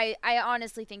I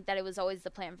honestly think that it was always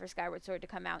the plan for Skyward Sword to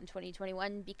come out in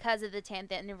 2021 because of the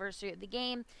 10th anniversary of the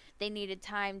game. They needed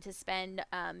time to spend,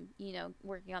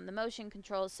 working on the motion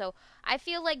controls. So I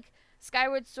feel like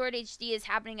Skyward Sword HD is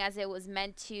happening as it was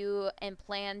meant to and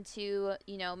planned to,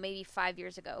 maybe 5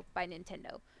 years ago by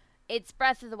Nintendo. It's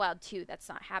Breath of the Wild 2 that's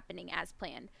not happening as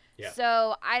planned. Yeah.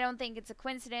 So I don't think it's a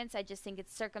coincidence. I just think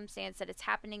it's circumstance that it's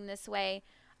happening this way.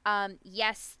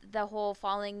 Yes, the whole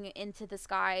falling into the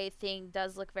sky thing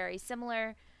does look very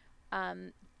similar,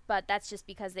 but that's just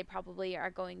because they probably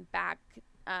are going back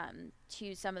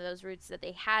to some of those roots that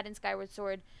they had in Skyward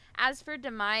Sword. As for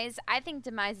Demise, I think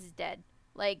Demise is dead.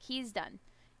 Like, he's done.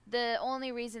 The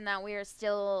only reason that we are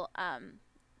still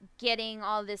getting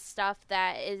all this stuff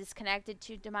that is connected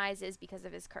to Demise is because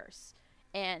of his curse.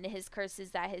 And his curse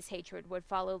is that his hatred would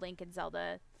follow Link and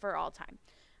Zelda for all time.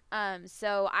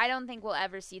 So I don't think we'll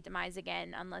ever see Demise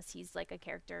again unless he's like a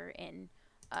character in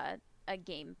a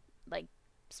game like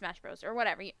Smash Bros. Or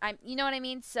whatever. You know what I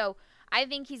mean? So I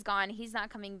think he's gone. He's not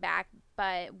coming back,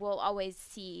 but we'll always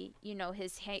see,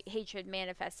 his hatred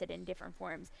manifested in different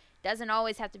forms. Doesn't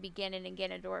always have to be Ganon and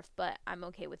Ganondorf, but I'm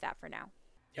okay with that for now.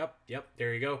 Yep.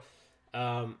 There you go.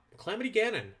 Calamity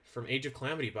Ganon from Age of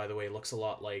Calamity, by the way, looks a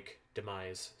lot like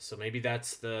Demise. So maybe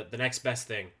that's the next best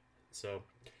thing. So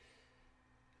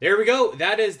there we go.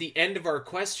 That is the end of our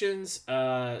questions.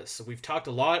 So we've talked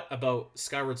a lot about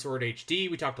Skyward Sword HD.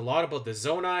 We talked a lot about the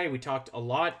Zonai. We talked a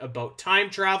lot about time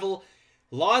travel.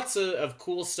 Lots of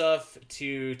cool stuff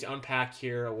to unpack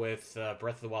here with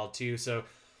Breath of the Wild 2. So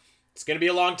it's going to be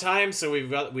a long time, so we've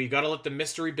got to let the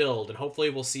mystery build, and hopefully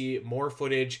we'll see more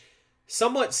footage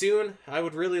somewhat soon. I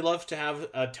would really love to have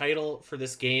a title for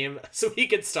this game so we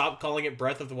can stop calling it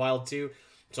Breath of the Wild 2.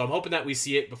 So I'm hoping that we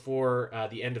see it before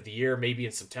the end of the year, maybe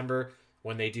in September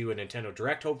when they do a Nintendo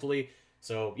Direct, hopefully.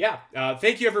 So yeah,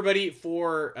 thank you everybody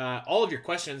for all of your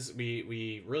questions.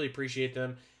 We really appreciate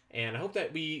them, and I hope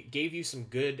that we gave you some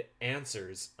good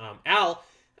answers. Al,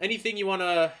 anything you want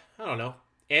to, I don't know,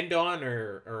 end on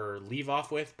or leave off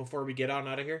with before we get on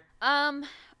out of here?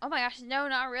 Oh my gosh, no,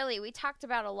 not really. We talked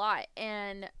about a lot,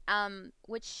 and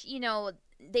which,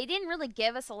 they didn't really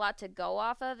give us a lot to go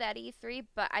off of at E3,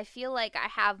 but I feel like I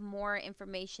have more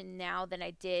information now than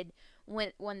I did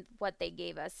when what they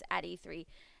gave us at E3.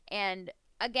 And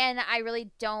again, I really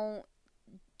don't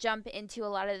jump into a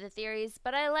lot of the theories,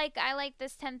 but I like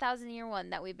this 10,000 year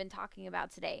one that we've been talking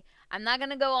about today. I'm not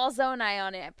gonna go all Zonai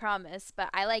on it, I promise,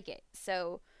 but I like it.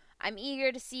 So I'm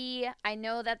eager to see. I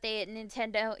know that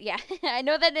Nintendo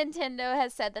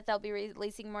has said that they'll be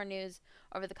releasing more news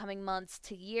over the coming months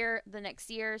to the next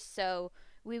year. So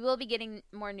we will be getting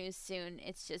more news soon.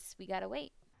 It's just we gotta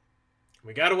wait.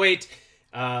 But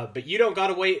you don't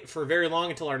gotta wait for very long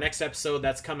until our next episode.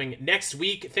 That's coming next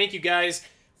week. Thank you guys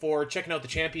for checking out the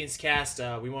Champions Cast.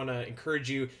 We want to encourage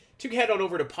you to head on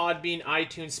over to Podbean,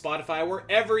 iTunes, Spotify,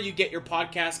 wherever you get your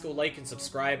podcast. Go like and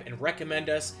subscribe and recommend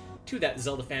us to that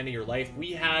Zelda fan of your life.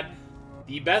 We had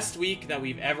the best week that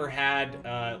we've ever had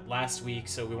last week,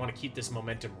 so we want to keep this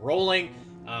momentum rolling.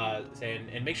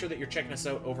 And make sure that you're checking us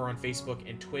out over on Facebook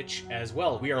and Twitch as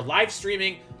well. We are live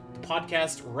streaming the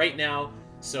podcast right now.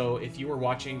 So if you were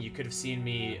watching, you could have seen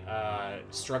me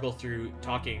struggle through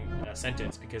talking a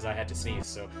sentence because I had to sneeze.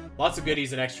 So lots of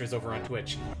goodies and extras over on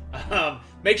Twitch.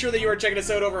 Make sure that you are checking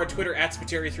us out over on Twitter at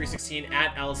Spateri316,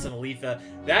 at Allison Aletha.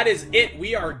 That is it.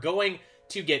 We are going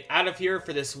to get out of here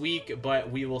for this week, but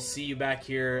we will see you back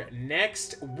here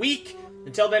next week.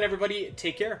 Until then, everybody,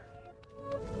 take care.